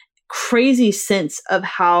crazy sense of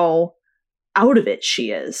how out of it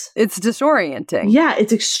she is. It's disorienting. Yeah,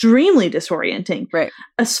 it's extremely disorienting. Right.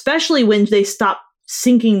 Especially when they stop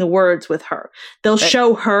syncing the words with her. They'll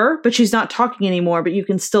show her, but she's not talking anymore, but you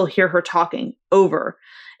can still hear her talking over.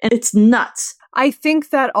 And it's nuts. I think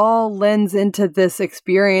that all lends into this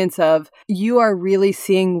experience of you are really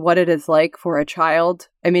seeing what it is like for a child.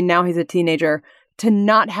 I mean, now he's a teenager, to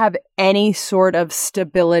not have any sort of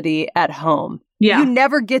stability at home. Yeah. You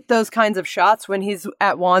never get those kinds of shots when he's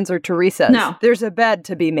at Juan's or Teresa's. No. There's a bed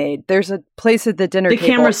to be made. There's a place at the dinner table. The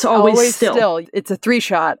camera's always still. It's a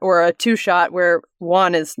 3-shot or a 2-shot where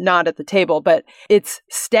Juan is not at the table, but it's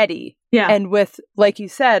steady. Yeah. And with, like you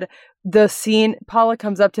said, the scene, Paula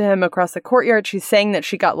comes up to him across the courtyard. She's saying that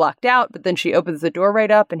she got locked out, but then she opens the door right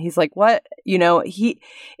up and he's like, what? You know,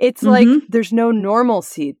 it's like there's no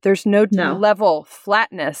normalcy. There's no level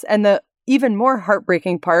flatness. And the even more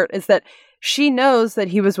heartbreaking part is that she knows that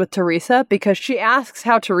he was with Teresa because she asks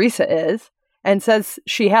how Teresa is and says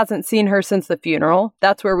she hasn't seen her since the funeral.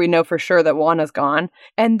 That's where we know for sure that Juana's gone.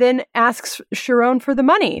 And then asks Chiron for the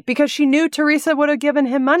money because she knew Teresa would have given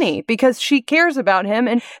him money because she cares about him.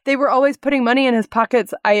 And they were always putting money in his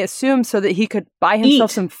pockets, I assume, so that he could buy himself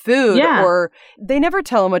some food. Yeah. Or they never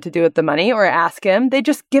tell him what to do with the money or ask him. They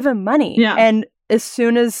just give him money. Yeah. And as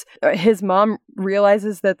soon as his mom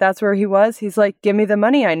realizes that that's where he was, he's like, give me the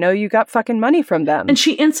money. I know you got fucking money from them. And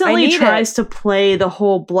she instantly tries to play the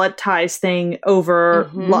whole blood ties thing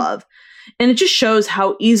over love. And it just shows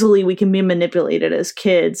how easily we can be manipulated as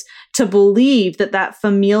kids to believe that that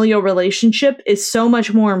familial relationship is so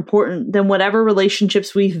much more important than whatever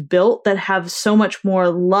relationships we've built that have so much more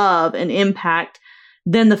love and impact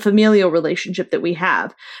than the familial relationship that we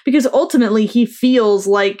have. Because ultimately he feels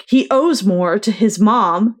like he owes more to his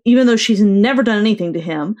mom, even though she's never done anything to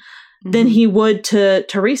him, than he would to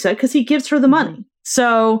Teresa, because he gives her the money.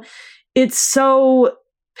 So it's so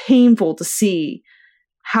painful to see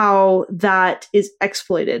how that is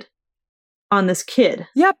exploited on this kid.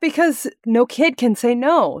 Yeah, because no kid can say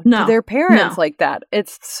no to their parents like that.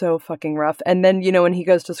 It's so fucking rough. And then, you know, when he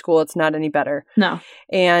goes to school, it's not any better. No.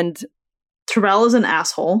 And Terrell is an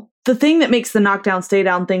asshole. The thing that makes the knockdown, stay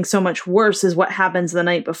down thing so much worse is what happens the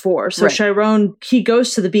night before. So Chiron, he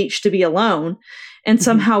goes to the beach to be alone, and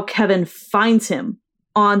somehow Kevin finds him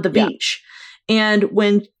on the beach. And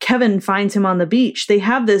when Kevin finds him on the beach, they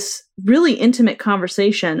have this really intimate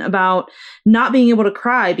conversation about not being able to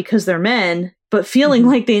cry because they're men, but feeling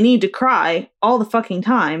like they need to cry all the fucking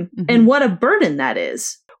time. And what a burden that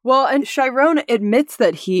is. Well, and Chiron admits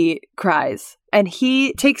that he cries. And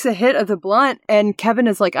he takes a hit of the blunt, and Kevin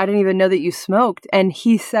is like, I didn't even know that you smoked. And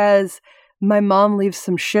he says, my mom leaves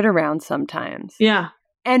some shit around sometimes. Yeah.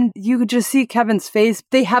 And you could just see Kevin's face.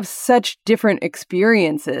 They have such different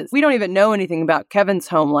experiences. We don't even know anything about Kevin's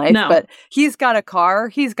home life, but he's got a car.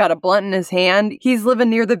 He's got a blunt in his hand. He's living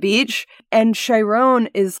near the beach. And Chiron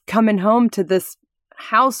is coming home to this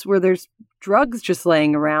house where there's drugs just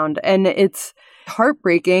laying around. And it's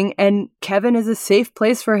heartbreaking. And Kevin is a safe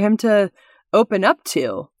place for him to open up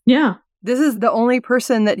to. Yeah. This is the only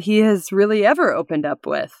person that he has really ever opened up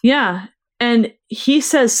with. Yeah. And he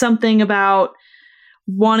says something about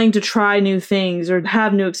wanting to try new things or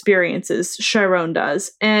have new experiences. Chiron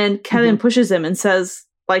does. And Kevin pushes him and says,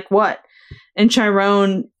 like, what? And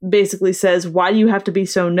Chiron basically says, why do you have to be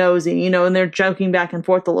so nosy? You know, and they're joking back and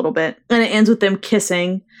forth a little bit. And it ends with them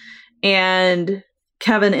kissing. And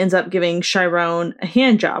Kevin ends up giving Chiron a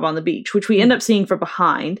hand job on the beach, which we end up seeing from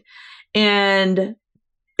behind. And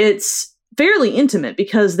it's fairly intimate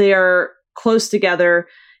because they are close together.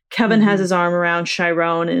 Kevin has his arm around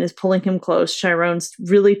Chiron and is pulling him close. Chiron's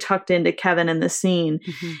really tucked into Kevin in the scene.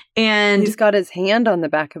 And he's got his hand on the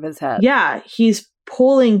back of his head. Yeah, he's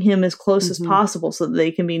pulling him as close as possible so that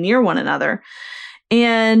they can be near one another.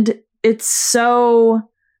 And it's so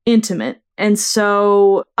intimate and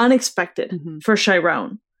so unexpected for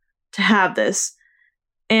Chiron to have this.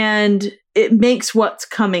 And it makes what's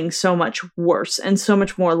coming so much worse and so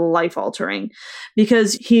much more life-altering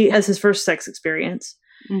because he has his first sex experience.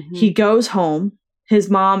 He goes home. His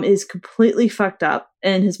mom is completely fucked up.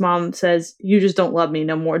 And his mom says, "You just don't love me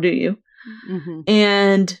no more, do you?"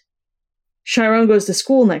 And Chiron goes to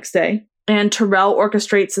school next day. And Terrell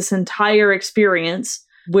orchestrates this entire experience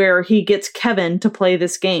where he gets Kevin to play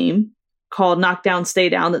this game called Knock Down, Stay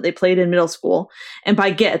Down that they played in middle school. And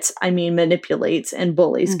by gets, I mean manipulates and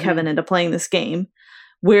bullies Kevin into playing this game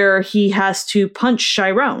where he has to punch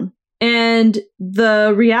Chiron. And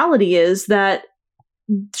the reality is that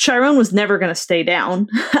Chiron was never going to stay down.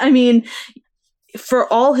 I mean,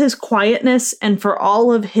 for all his quietness and for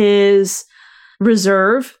all of his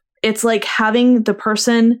reserve, it's like having the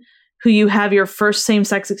person who you have your first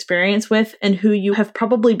same-sex experience with and who you have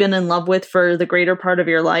probably been in love with for the greater part of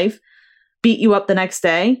your life beat you up the next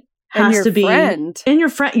day. Has to be friend. And your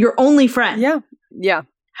friend, your only friend. Yeah.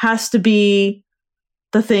 Has to be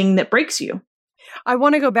the thing that breaks you. I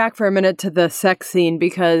want to go back for a minute to the sex scene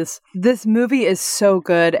because this movie is so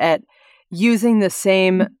good at using the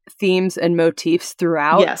same themes and motifs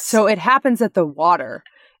throughout. Yes. So it happens at the water.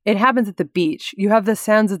 It happens at the beach. You have the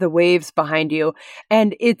sounds of the waves behind you.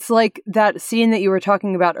 And it's like that scene that you were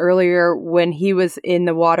talking about earlier when he was in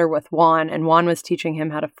the water with Juan and Juan was teaching him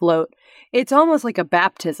how to float. It's almost like a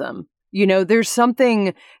baptism. You know, there's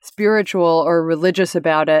something spiritual or religious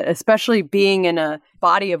about it, especially being in a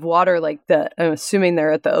body of water like I'm assuming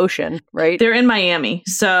they're at the ocean, right? They're in Miami.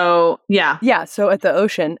 So, yeah. Yeah, so at the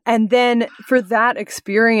ocean. And then for that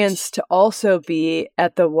experience to also be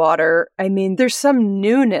at the water, I mean, there's some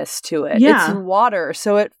newness to it. Yeah. It's water,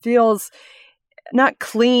 so it feels not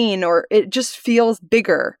clean or it just feels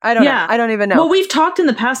bigger. I don't know. I don't even know. Well, we've talked in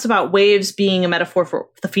the past about waves being a metaphor for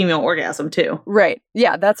the female orgasm too. Right.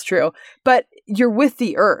 Yeah, that's true. But you're with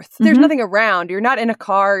the earth. There's nothing around. You're not in a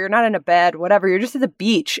car. You're not in a bed, whatever. You're just at the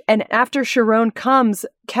beach. And after Chiron comes,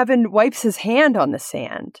 Kevin wipes his hand on the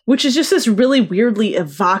sand. Which is just this really weirdly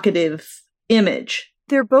evocative image.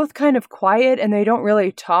 They're both kind of quiet and they don't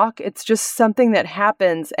really talk. It's just something that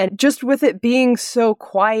happens. And just with it being so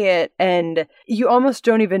quiet and you almost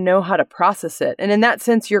don't even know how to process it. And in that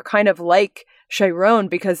sense, you're kind of like Chiron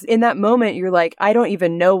because in that moment, you're like, I don't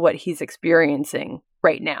even know what he's experiencing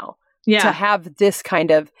right now. Yeah. To have this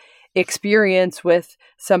kind of experience with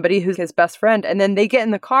somebody who's his best friend. And then they get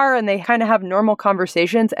in the car and they kind of have normal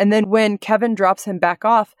conversations. And then when Kevin drops him back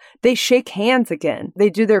off, they shake hands again. They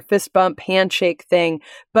do their fist bump handshake thing,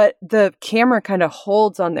 but the camera kind of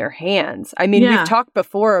holds on their hands. I mean, we've talked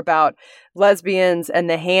before about lesbians and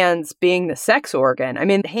the hands being the sex organ. I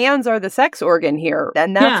mean, hands are the sex organ here.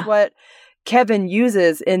 And that's what Kevin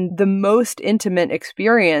uses in the most intimate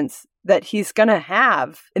experience that he's going to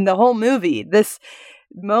have in the whole movie. This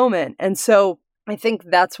moment. And so I think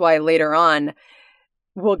that's why later on,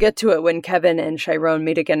 we'll get to it when Kevin and Chiron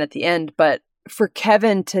meet again at the end, but for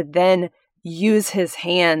Kevin to then use his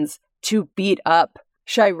hands to beat up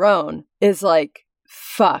Chiron is like,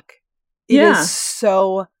 fuck. It is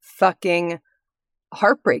so fucking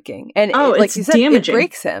heartbreaking. And like you said, damaging. It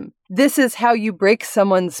breaks him. This is how you break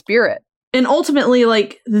someone's spirit. And ultimately,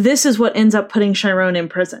 like, this is what ends up putting Chiron in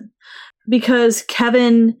prison. Because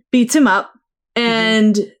Kevin beats him up,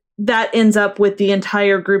 and that ends up with the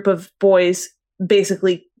entire group of boys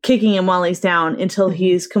basically kicking him while he's down until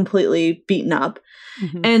he's completely beaten up.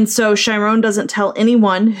 And so Chiron doesn't tell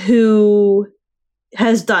anyone who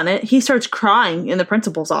has done it. He starts crying in the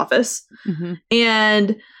principal's office.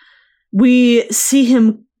 And we see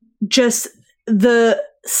him just, the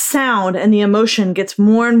sound and the emotion gets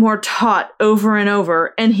more and more taut over and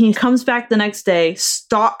over. And he comes back the next day,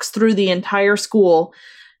 stalks through the entire school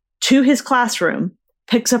to his classroom,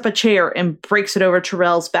 picks up a chair and breaks it over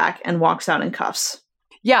Terrell's back and walks out in cuffs.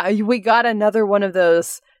 Yeah, we got another one of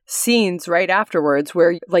those scenes right afterwards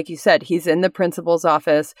where, like you said, he's in the principal's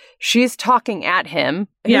office. She's talking at him.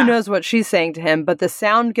 Who knows what she's saying to him, but the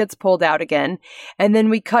sound gets pulled out again. And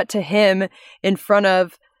then we cut to him in front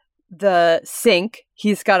of the sink.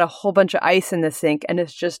 He's got a whole bunch of ice in the sink and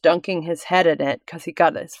is just dunking his head in it because he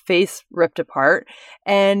got his face ripped apart.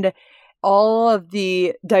 And all of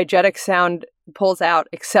the diegetic sound pulls out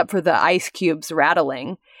except for the ice cubes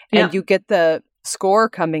rattling. And you get the score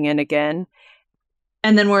coming in again.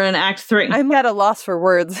 And then we're in Act 3. I'm at a loss for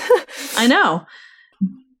words. I know.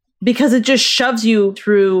 Because it just shoves you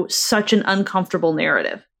through such an uncomfortable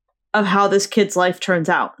narrative of how this kid's life turns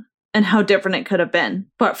out and how different it could have been,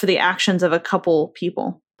 but for the actions of a couple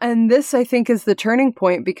people. And this, I think, is the turning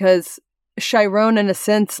point, because Chiron, in a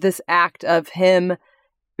sense, this act of him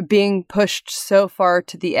being pushed so far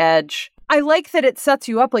to the edge, I like that it sets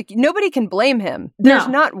you up. Like, nobody can blame him. There's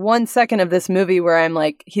not 1 second of this movie where I'm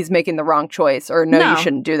like, he's making the wrong choice, or no, you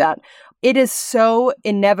shouldn't do that. It is so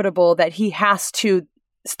inevitable that he has to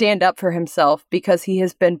stand up for himself because he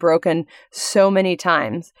has been broken so many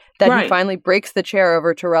times that he finally breaks the chair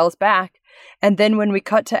over Terrell's back. And then when we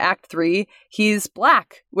cut to Act 3, he's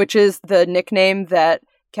Black, which is the nickname that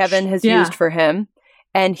Kevin has used for him.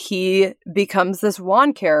 And he becomes this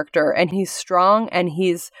Juan character, and he's strong, and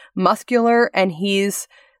he's muscular, and he's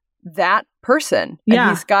that person. And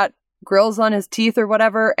he's got grills on his teeth or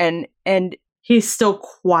whatever, and he's still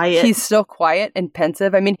quiet. He's still quiet and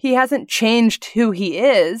pensive. I mean, he hasn't changed who he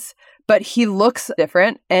is, but he looks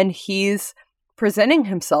different, and he's presenting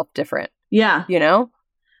himself different. Yeah. You know?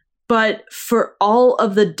 But for all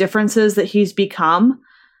of the differences that he's become,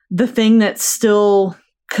 the thing that still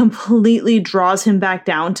completely draws him back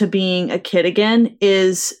down to being a kid again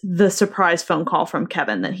is the surprise phone call from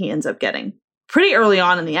Kevin that he ends up getting pretty early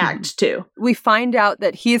on in the act, too. We find out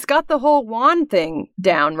that he's got the whole Juan thing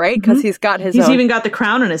down, right? Because he's got his own... He's even got the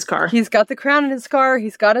crown in his car. He's got the crown in his car.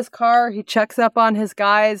 He's got his car. He checks up on his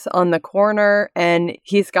guys on the corner, and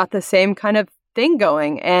he's got the same kind of thing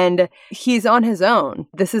going, and he's on his own.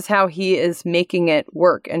 This is how he is making it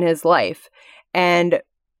work in his life. And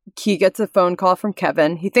he gets a phone call from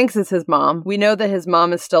Kevin. He thinks it's his mom. We know that his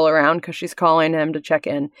mom is still around because she's calling him to check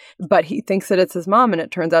in, but he thinks that it's his mom, and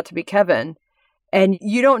it turns out to be Kevin. And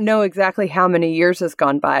you don't know exactly how many years has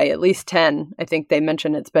gone by, at least 10. I think they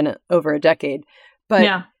mentioned it's been over a decade.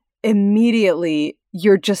 But immediately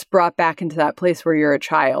you're just brought back into that place where you're a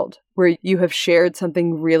child, where you have shared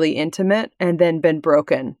something really intimate and then been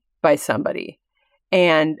broken by somebody.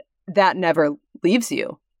 And that never leaves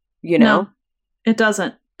you, you know? No, it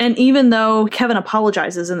doesn't. And even though Kevin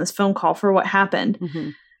apologizes in this phone call for what happened,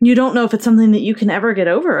 you don't know if it's something that you can ever get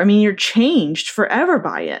over. I mean, you're changed forever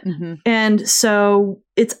by it. And so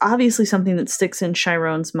it's obviously something that sticks in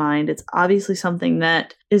Chiron's mind. It's obviously something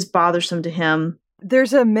that is bothersome to him.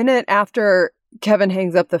 There's a minute after Kevin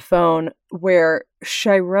hangs up the phone where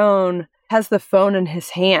Chiron has the phone in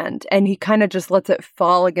his hand, and he kind of just lets it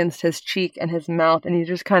fall against his cheek and his mouth, and he's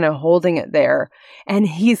just kind of holding it there. And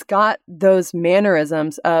he's got those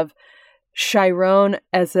mannerisms of Chiron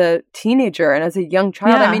as a teenager and as a young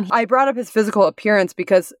child. I mean, I brought up his physical appearance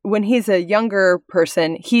because when he's a younger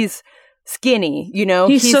person, he's skinny, you know?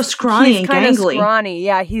 He's so scrawny and kind gangly. Of scrawny.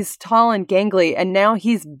 Yeah, he's tall and gangly, and now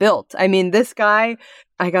he's built. I mean, this guy...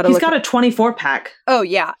 He's got a 24-pack. Oh,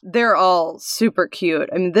 yeah. They're all super cute.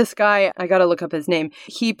 I mean, this guy, I got to look up his name.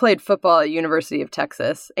 He played football at University of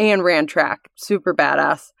Texas and ran track. Super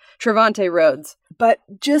badass. Trevante Rhodes. But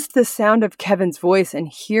just the sound of Kevin's voice and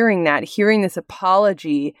hearing this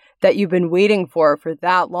apology that you've been waiting for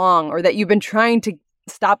that long, or that you've been trying to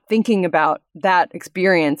stop thinking about that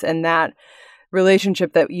experience and that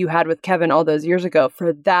relationship that you had with Kevin all those years ago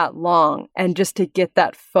for that long, and just to get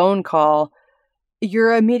that phone call,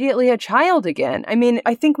 you're immediately a child again. I mean,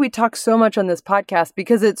 I think we talk so much on this podcast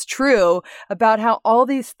because it's true about how all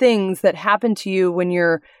these things that happen to you when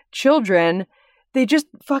you're children, they just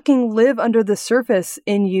fucking live under the surface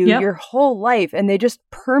in you your whole life, and they just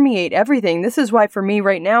permeate everything. This is why for me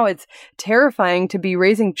right now, it's terrifying to be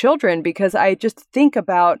raising children, because I just think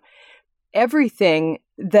about everything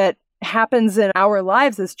that happens in our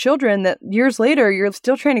lives as children that years later, you're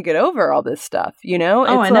still trying to get over all this stuff, you know?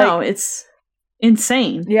 Oh, I know. It's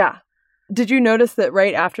insane. Yeah. Did you notice that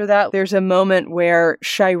right after that, there's a moment where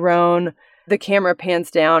Chiron, the camera pans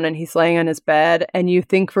down and he's laying on his bed, and you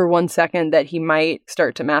think for 1 second that he might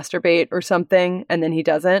start to masturbate or something, and then he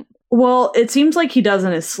doesn't? Well, it seems like he does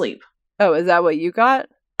in his sleep. Oh, is that what you got?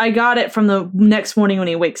 I got it from the next morning when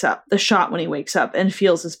he wakes up, the shot when he wakes up and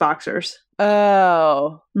feels his boxers.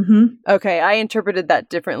 Oh. Okay, I interpreted that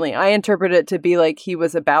differently. I interpreted it to be like he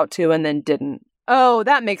was about to and then didn't. Oh,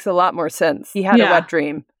 that makes a lot more sense. He had a wet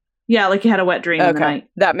dream. Yeah, like he had a wet dream in the night.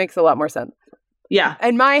 That makes a lot more sense. Yeah.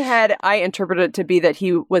 In my head, I interpreted it to be that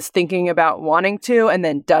he was thinking about wanting to and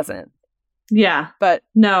then doesn't. Yeah. But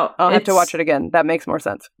no, I'll have to watch it again. That makes more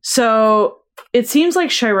sense. So it seems like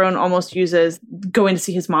Chiron almost uses going to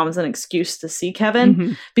see his mom as an excuse to see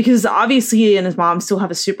Kevin, because obviously he and his mom still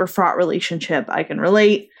have a super fraught relationship. I can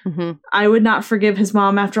relate. I would not forgive his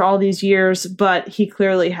mom after all these years, but he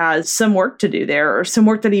clearly has some work to do there, or some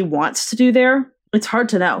work that he wants to do there. It's hard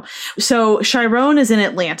to know. So Chiron is in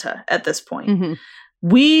Atlanta at this point. Mm-hmm.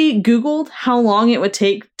 We Googled how long it would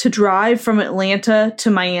take to drive from Atlanta to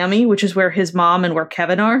Miami, which is where his mom and where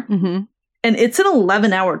Kevin are. Mm-hmm. And it's an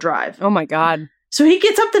 11-hour drive. Oh, my God. So he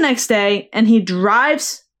gets up the next day and he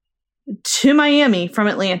drives to Miami from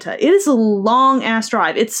Atlanta. It is a long-ass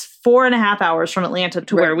drive. It's 4.5 hours from Atlanta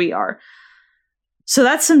to where we are. So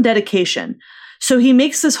that's some dedication. So he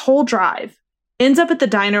makes this whole drive, ends up at the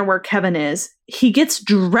diner where Kevin is. He gets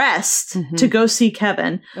dressed to go see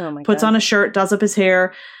Kevin, puts on a shirt, does up his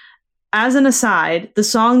hair. As an aside, the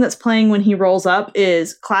song that's playing when he rolls up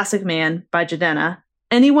is Classic Man by Jidenna.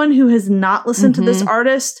 Anyone who has not listened to this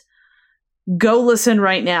artist, go listen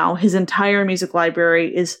right now. His entire music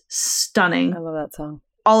library is stunning. I love that song.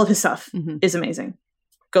 All of his stuff is amazing.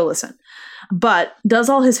 Go listen. But does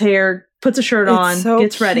all his hair, puts a shirt on,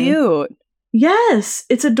 gets ready. Cute. Yes,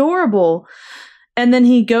 it's adorable. And then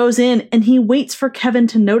he goes in and he waits for Kevin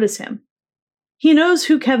to notice him. He knows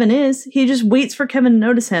who Kevin is. He just waits for Kevin to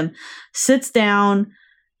notice him, sits down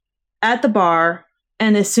at the bar,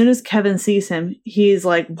 and as soon as Kevin sees him, he's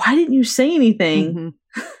like, why didn't you say anything?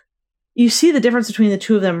 You see the difference between the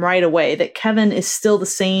two of them right away, that Kevin is still the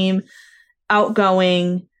same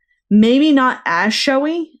outgoing, maybe not as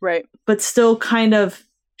showy, right, but still kind of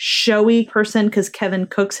showy person because Kevin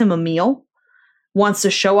cooks him a meal, wants to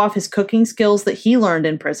show off his cooking skills that he learned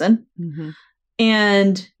in prison.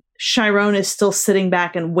 And Chiron is still sitting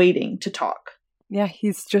back and waiting to talk. Yeah,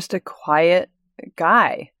 he's just a quiet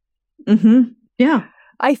guy. Yeah.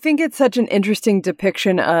 I think it's such an interesting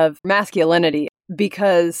depiction of masculinity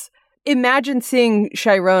because imagine seeing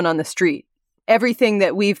Chiron on the street. Everything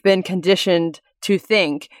that we've been conditioned to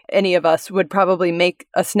think, any of us would probably make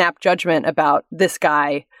a snap judgment about this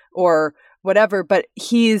guy or whatever, but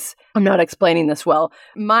I'm not explaining this well.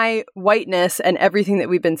 My whiteness and everything that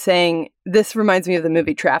we've been saying, this reminds me of the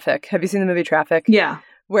movie Traffic. Have you seen the movie Traffic? Yeah.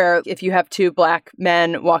 Where if you have two black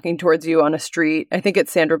men walking towards you on a street, I think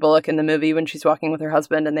it's Sandra Bullock in the movie when she's walking with her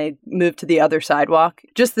husband and they move to the other sidewalk.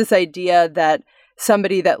 Just this idea that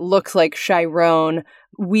somebody that looks like Chiron,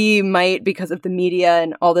 we might, because of the media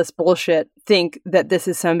and all this bullshit, think that this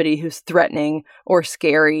is somebody who's threatening or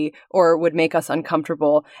scary or would make us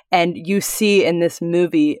uncomfortable. And you see in this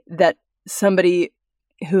movie that somebody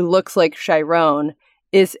who looks like Chiron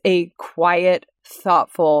is a quiet,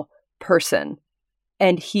 thoughtful person.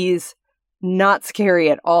 And he's not scary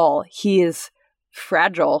at all. He is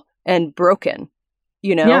fragile and broken,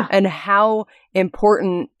 Yeah. And how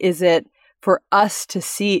important is it for us to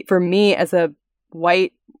see, for me as a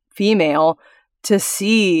white female, to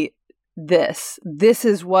see this? This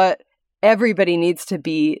is what everybody needs to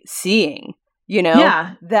be seeing,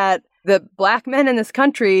 Yeah. That the black men in this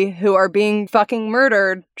country who are being fucking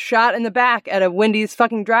murdered, shot in the back at a Wendy's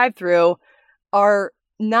fucking drive-thru are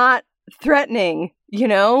not threatening,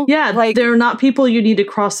 Yeah, like they're not people you need to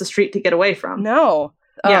cross the street to get away from. No.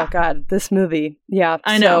 Yeah. Oh God, this movie. Yeah.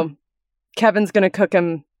 I know. So Kevin's gonna cook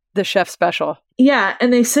him the chef special. Yeah,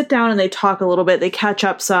 and they sit down and they talk a little bit. They catch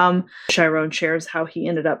up some. Chiron shares how he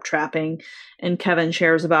ended up trapping, and Kevin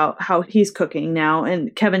shares about how he's cooking now.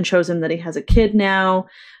 And Kevin shows him that he has a kid now,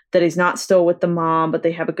 that he's not still with the mom, but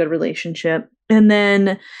they have a good relationship. And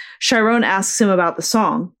then Chiron asks him about the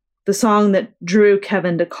song that drew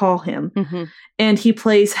Kevin to call him. And he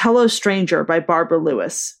plays Hello Stranger by Barbara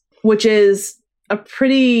Lewis, which is a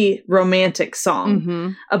pretty romantic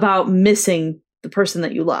song about missing the person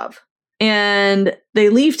that you love. And they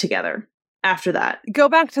leave together after that. Go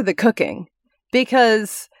back to the cooking,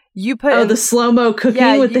 because you put the slow-mo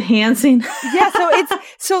cooking with the hand scene.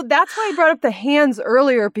 So that's why I brought up the hands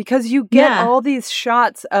earlier, because you get all these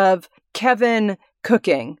shots of Kevin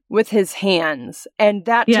cooking with his hands. And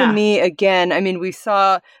that to me, again, I mean, we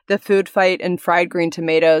saw the food fight in Fried Green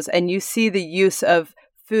Tomatoes, and you see the use of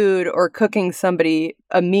food or cooking somebody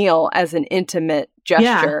a meal as an intimate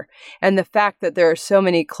gesture. And the fact that there are so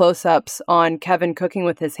many close-ups on Kevin cooking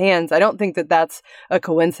with his hands, I don't think that that's a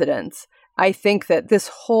coincidence. I think that this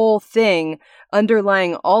whole thing,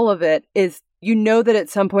 underlying all of it, is that at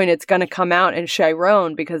some point it's going to come out in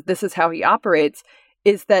Chiron, because this is how he operates,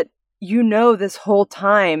 is that this whole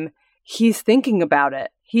time he's thinking about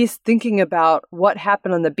it. He's thinking about what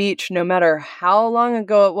happened on the beach, no matter how long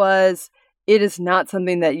ago it was. It is not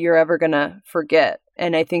something that you're ever going to forget.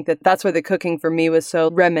 And I think that that's why the cooking for me was so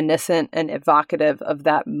reminiscent and evocative of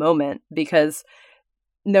that moment, because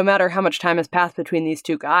no matter how much time has passed between these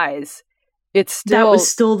two guys, that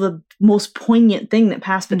was still the most poignant thing that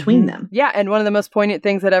passed between them. Yeah, and one of the most poignant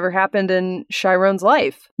things that ever happened in Chiron's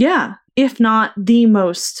life. Yeah, if not the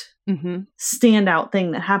most standout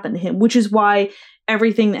thing that happened to him, which is why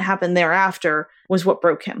everything that happened thereafter was what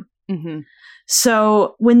broke him.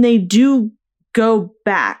 So when they do go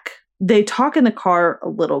back, they talk in the car a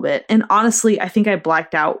little bit. And honestly, I think I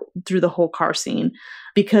blacked out through the whole car scene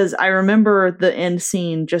because I remember the end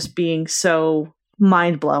scene just being so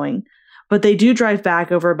mind-blowing. But they do drive back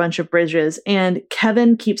over a bunch of bridges, and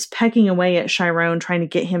Kevin keeps pecking away at Chiron, trying to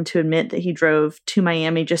get him to admit that he drove to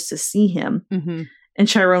Miami just to see him. And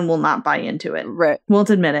Chiron will not buy into it. Right. Won't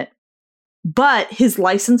admit it. But his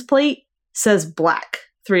license plate says Black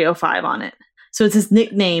 305 on it. So it's his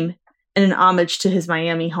nickname and an homage to his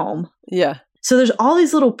Miami home. Yeah. So there's all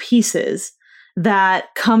these little pieces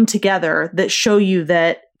that come together that show you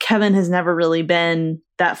that Kevin has never really been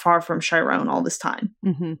that far from Chiron all this time.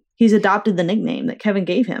 He's adopted the nickname that Kevin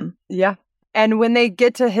gave him. Yeah. And when they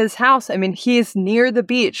get to his house, I mean, he's near the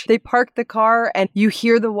beach. They park the car and you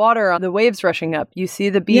hear the water, the waves rushing up. You see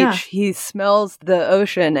the beach. Yeah. He smells the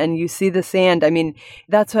ocean and you see the sand. I mean,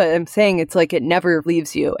 that's what I'm saying. It's like it never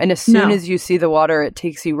leaves you. And as soon as you see the water, it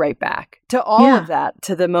takes you right back to all of that,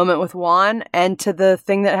 to the moment with Juan and to the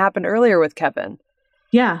thing that happened earlier with Kevin.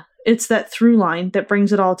 Yeah. It's that through line that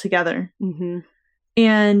brings it all together.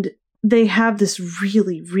 And they have this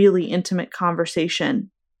really, really intimate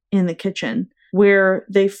conversation in the kitchen where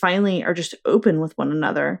they finally are just open with one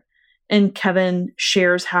another. And Kevin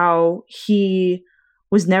shares how he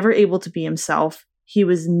was never able to be himself. He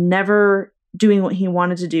was never doing what he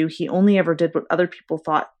wanted to do. He only ever did what other people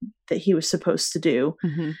thought that he was supposed to do.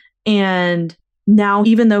 And now,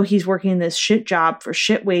 even though he's working this shit job for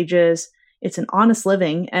shit wages, it's an honest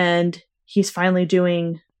living, and he's finally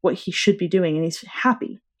doing what he should be doing, and he's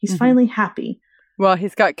happy. He's finally happy. Well,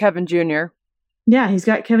 he's got Kevin Jr. Yeah, he's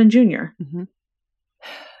got Kevin Jr.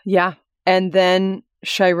 Yeah. And then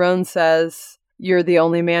Chiron says, "You're the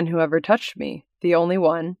only man who ever touched me. The only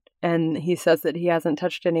one." And he says that he hasn't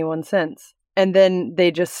touched anyone since. And then they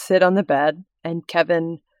just sit on the bed and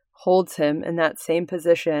Kevin holds him in that same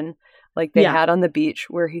position like they had on the beach,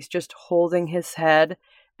 where he's just holding his head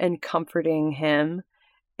and comforting him.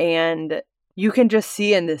 And you can just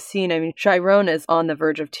see in this scene, I mean, Chiron is on the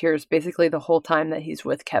verge of tears basically the whole time that he's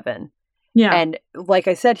with Kevin. Yeah. And like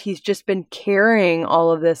I said, he's just been carrying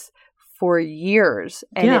all of this for years.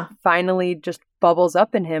 And it finally just bubbles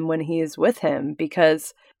up in him when he is with him,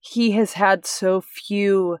 because he has had so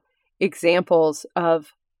few examples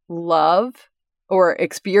of love or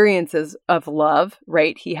experiences of love,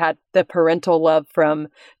 right? He had the parental love from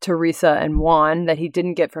Teresa and Juan that he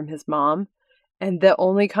didn't get from his mom. And the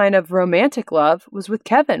only kind of romantic love was with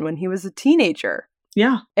Kevin when he was a teenager.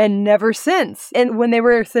 Yeah. And never since. And when they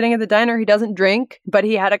were sitting at the diner, he doesn't drink, but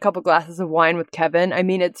he had a couple glasses of wine with Kevin. I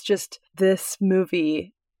mean, it's just, this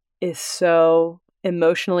movie is so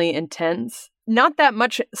emotionally intense. Not that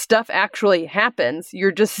much stuff actually happens.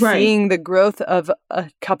 You're just seeing the growth of a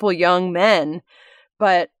couple young men,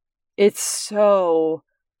 but it's so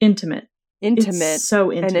intimate. It's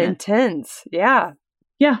so intimate. And intense. Yeah.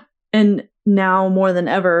 Yeah. And now more than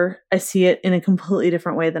ever, I see it in a completely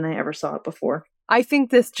different way than I ever saw it before. I think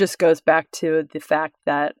this just goes back to the fact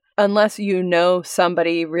that unless you know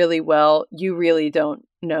somebody really well, you really don't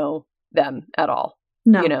know them at all.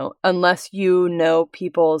 No. You know, unless you know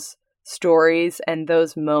people's stories and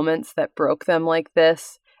those moments that broke them like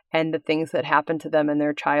this and the things that happened to them in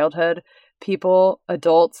their childhood. People,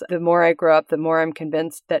 adults, the more I grow up, the more I'm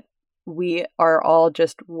convinced that we are all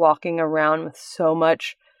just walking around with so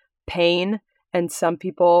much pain, and some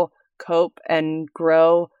people cope and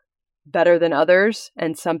grow better than others,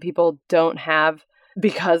 and some people don't have,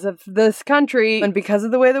 because of this country and because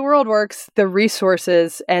of the way the world works, the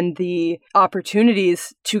resources and the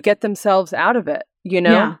opportunities to get themselves out of it. You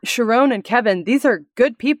know, Chiron and Kevin, these are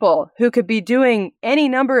good people who could be doing any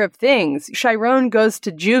number of things. Chiron goes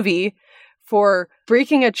to juvie for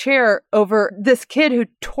breaking a chair over this kid who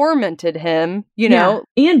tormented him, you know.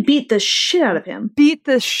 And beat the shit out of him. Beat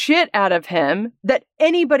the shit out of him, that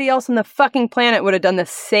anybody else on the fucking planet would have done the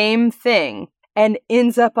same thing, and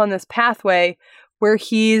ends up on this pathway where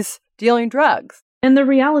he's dealing drugs. And the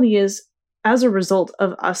reality is, as a result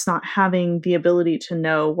of us not having the ability to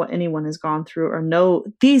know what anyone has gone through or know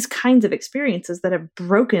these kinds of experiences that have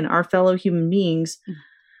broken our fellow human beings,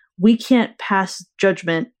 we can't pass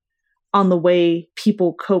judgment on the way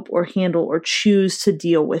people cope or handle or choose to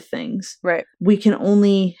deal with things. Right. We can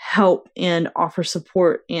only help and offer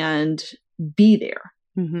support and be there.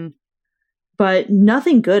 But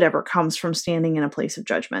nothing good ever comes from standing in a place of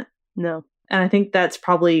judgment. No. And I think that's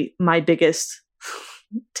probably my biggest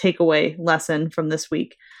takeaway lesson from this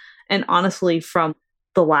week. And honestly, from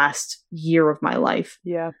the last year of my life.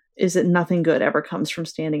 Yeah. Is that nothing good ever comes from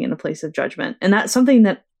standing in a place of judgment. And that's something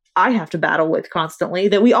that I have to battle with constantly,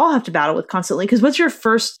 that we all have to battle with constantly. Because what's your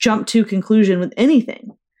first jump to conclusion with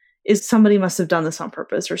anything? Is somebody must have done this on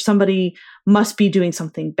purpose, or somebody must be doing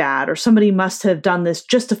something bad, or somebody must have done this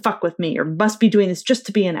just to fuck with me, or must be doing this just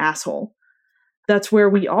to be an asshole. That's where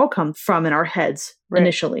we all come from in our heads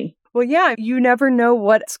initially. Well, yeah, you never know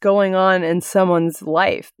what's going on in someone's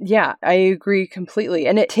life. Yeah, I agree completely.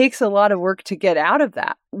 And it takes a lot of work to get out of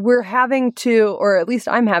that. We're having to, or at least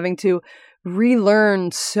I'm having to,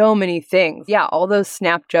 relearn so many things. Yeah, all those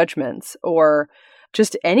snap judgments or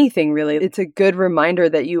just anything really. It's a good reminder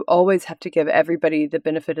that you always have to give everybody the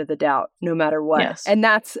benefit of the doubt, no matter what. Yes. And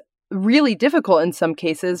that's really difficult in some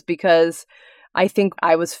cases because I think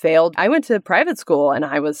I was failed. I went to private school and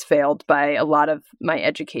I was failed by a lot of my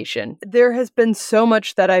education. There has been so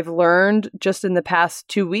much that I've learned just in the past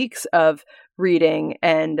 2 weeks of reading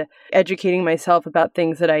and educating myself about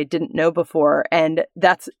things that I didn't know before. And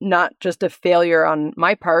that's not just a failure on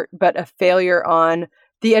my part, but a failure on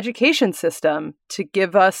the education system to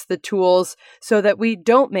give us the tools so that we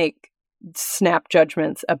don't make snap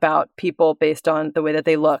judgments about people based on the way that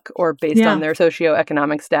they look or based on their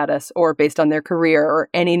socioeconomic status or based on their career or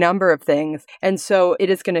any number of things. And so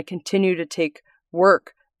it is going to continue to take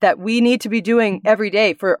work that we need to be doing every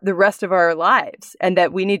day for the rest of our lives, and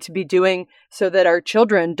that we need to be doing so that our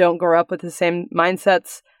children don't grow up with the same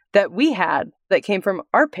mindsets that we had that came from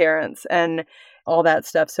our parents and all that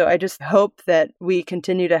stuff. So I just hope that we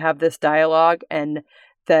continue to have this dialogue and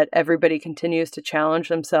that everybody continues to challenge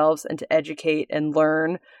themselves and to educate and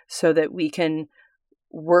learn so that we can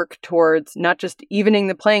work towards not just evening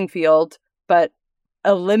the playing field, but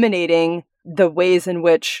eliminating the ways in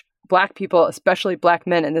which Black people, especially Black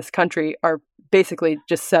men in this country, are basically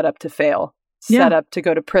just set up to fail, set up to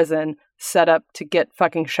go to prison, set up to get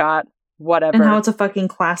fucking shot, whatever. And how it's a fucking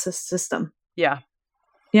classist system. Yeah.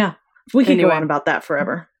 Yeah. We could go on about that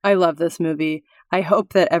forever. I love this movie. I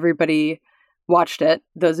hope that everybody watched it.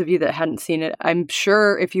 Those of you that hadn't seen it, I'm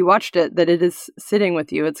sure if you watched it, that it is sitting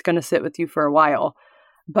with you. It's going to sit with you for a while.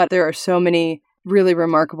 But there are so many really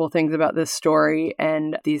remarkable things about this story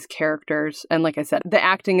and these characters. And like I said, the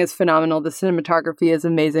acting is phenomenal. The cinematography is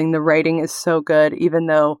amazing. The writing is so good, even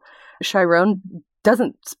though Chiron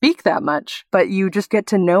doesn't speak that much, but you just get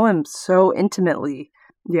to know him so intimately.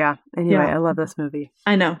 Yeah. Anyway, I love this movie.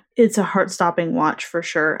 I know. It's a heart-stopping watch for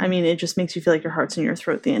sure. I mean, it just makes you feel like your heart's in your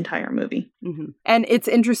throat the entire movie. Mm-hmm. And it's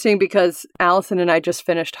interesting because Allison and I just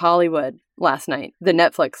finished Hollywood last night, the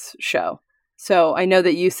Netflix show. So I know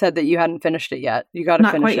that you said that you hadn't finished it yet. You got to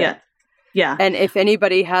finish it. Not quite yet. Yeah. And if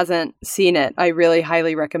anybody hasn't seen it, I really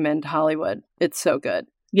highly recommend Hollywood. It's so good.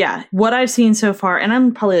 Yeah. What I've seen so far, and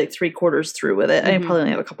I'm probably like 3/4 through with it. I probably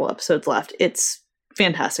only have a couple episodes left. It's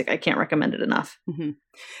fantastic. I can't recommend it enough. Mm-hmm.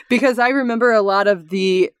 Because I remember a lot of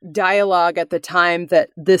the dialogue at the time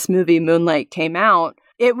that this movie Moonlight came out.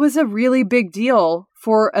 It was a really big deal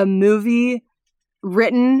for a movie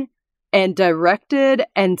written and directed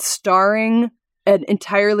and starring an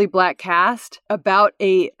entirely Black cast about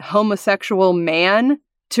a homosexual man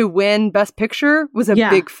to win Best Picture was a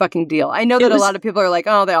big fucking deal. I know that a lot of people are like,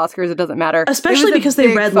 oh, the Oscars, it doesn't matter. Especially because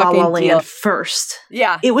they read La La Land first.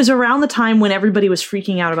 Yeah. It was around the time when everybody was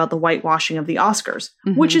freaking out about the whitewashing of the Oscars,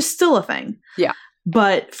 which is still a thing. Yeah.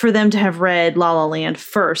 But for them to have read La La Land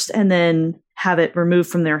first and then have it removed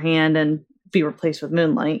from their hand and be replaced with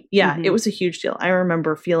Moonlight, it was a huge deal. I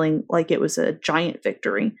remember feeling like it was a giant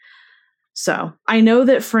victory. So I know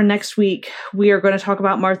that for next week, we are going to talk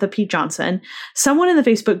about Marsha P. Johnson. Someone in the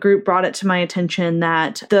Facebook group brought it to my attention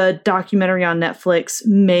that the documentary on Netflix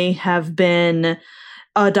may have been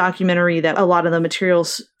a documentary that a lot of the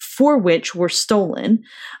materials for which were stolen.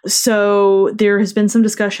 So there has been some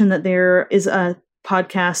discussion that there is a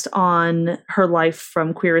podcast on her life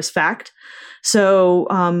from Queer as Fact. So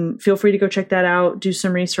feel free to go check that out, do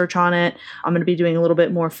some research on it. I'm going to be doing a little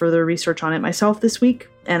bit more further research on it myself this week,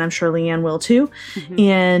 and I'm sure Leanne will too.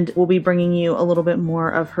 And we'll be bringing you a little bit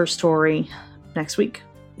more of her story next week.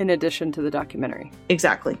 In addition to the documentary.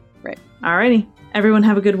 Exactly. Right. Alrighty. Everyone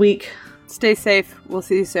have a good week. Stay safe. We'll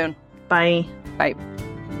see you soon. Bye. Bye.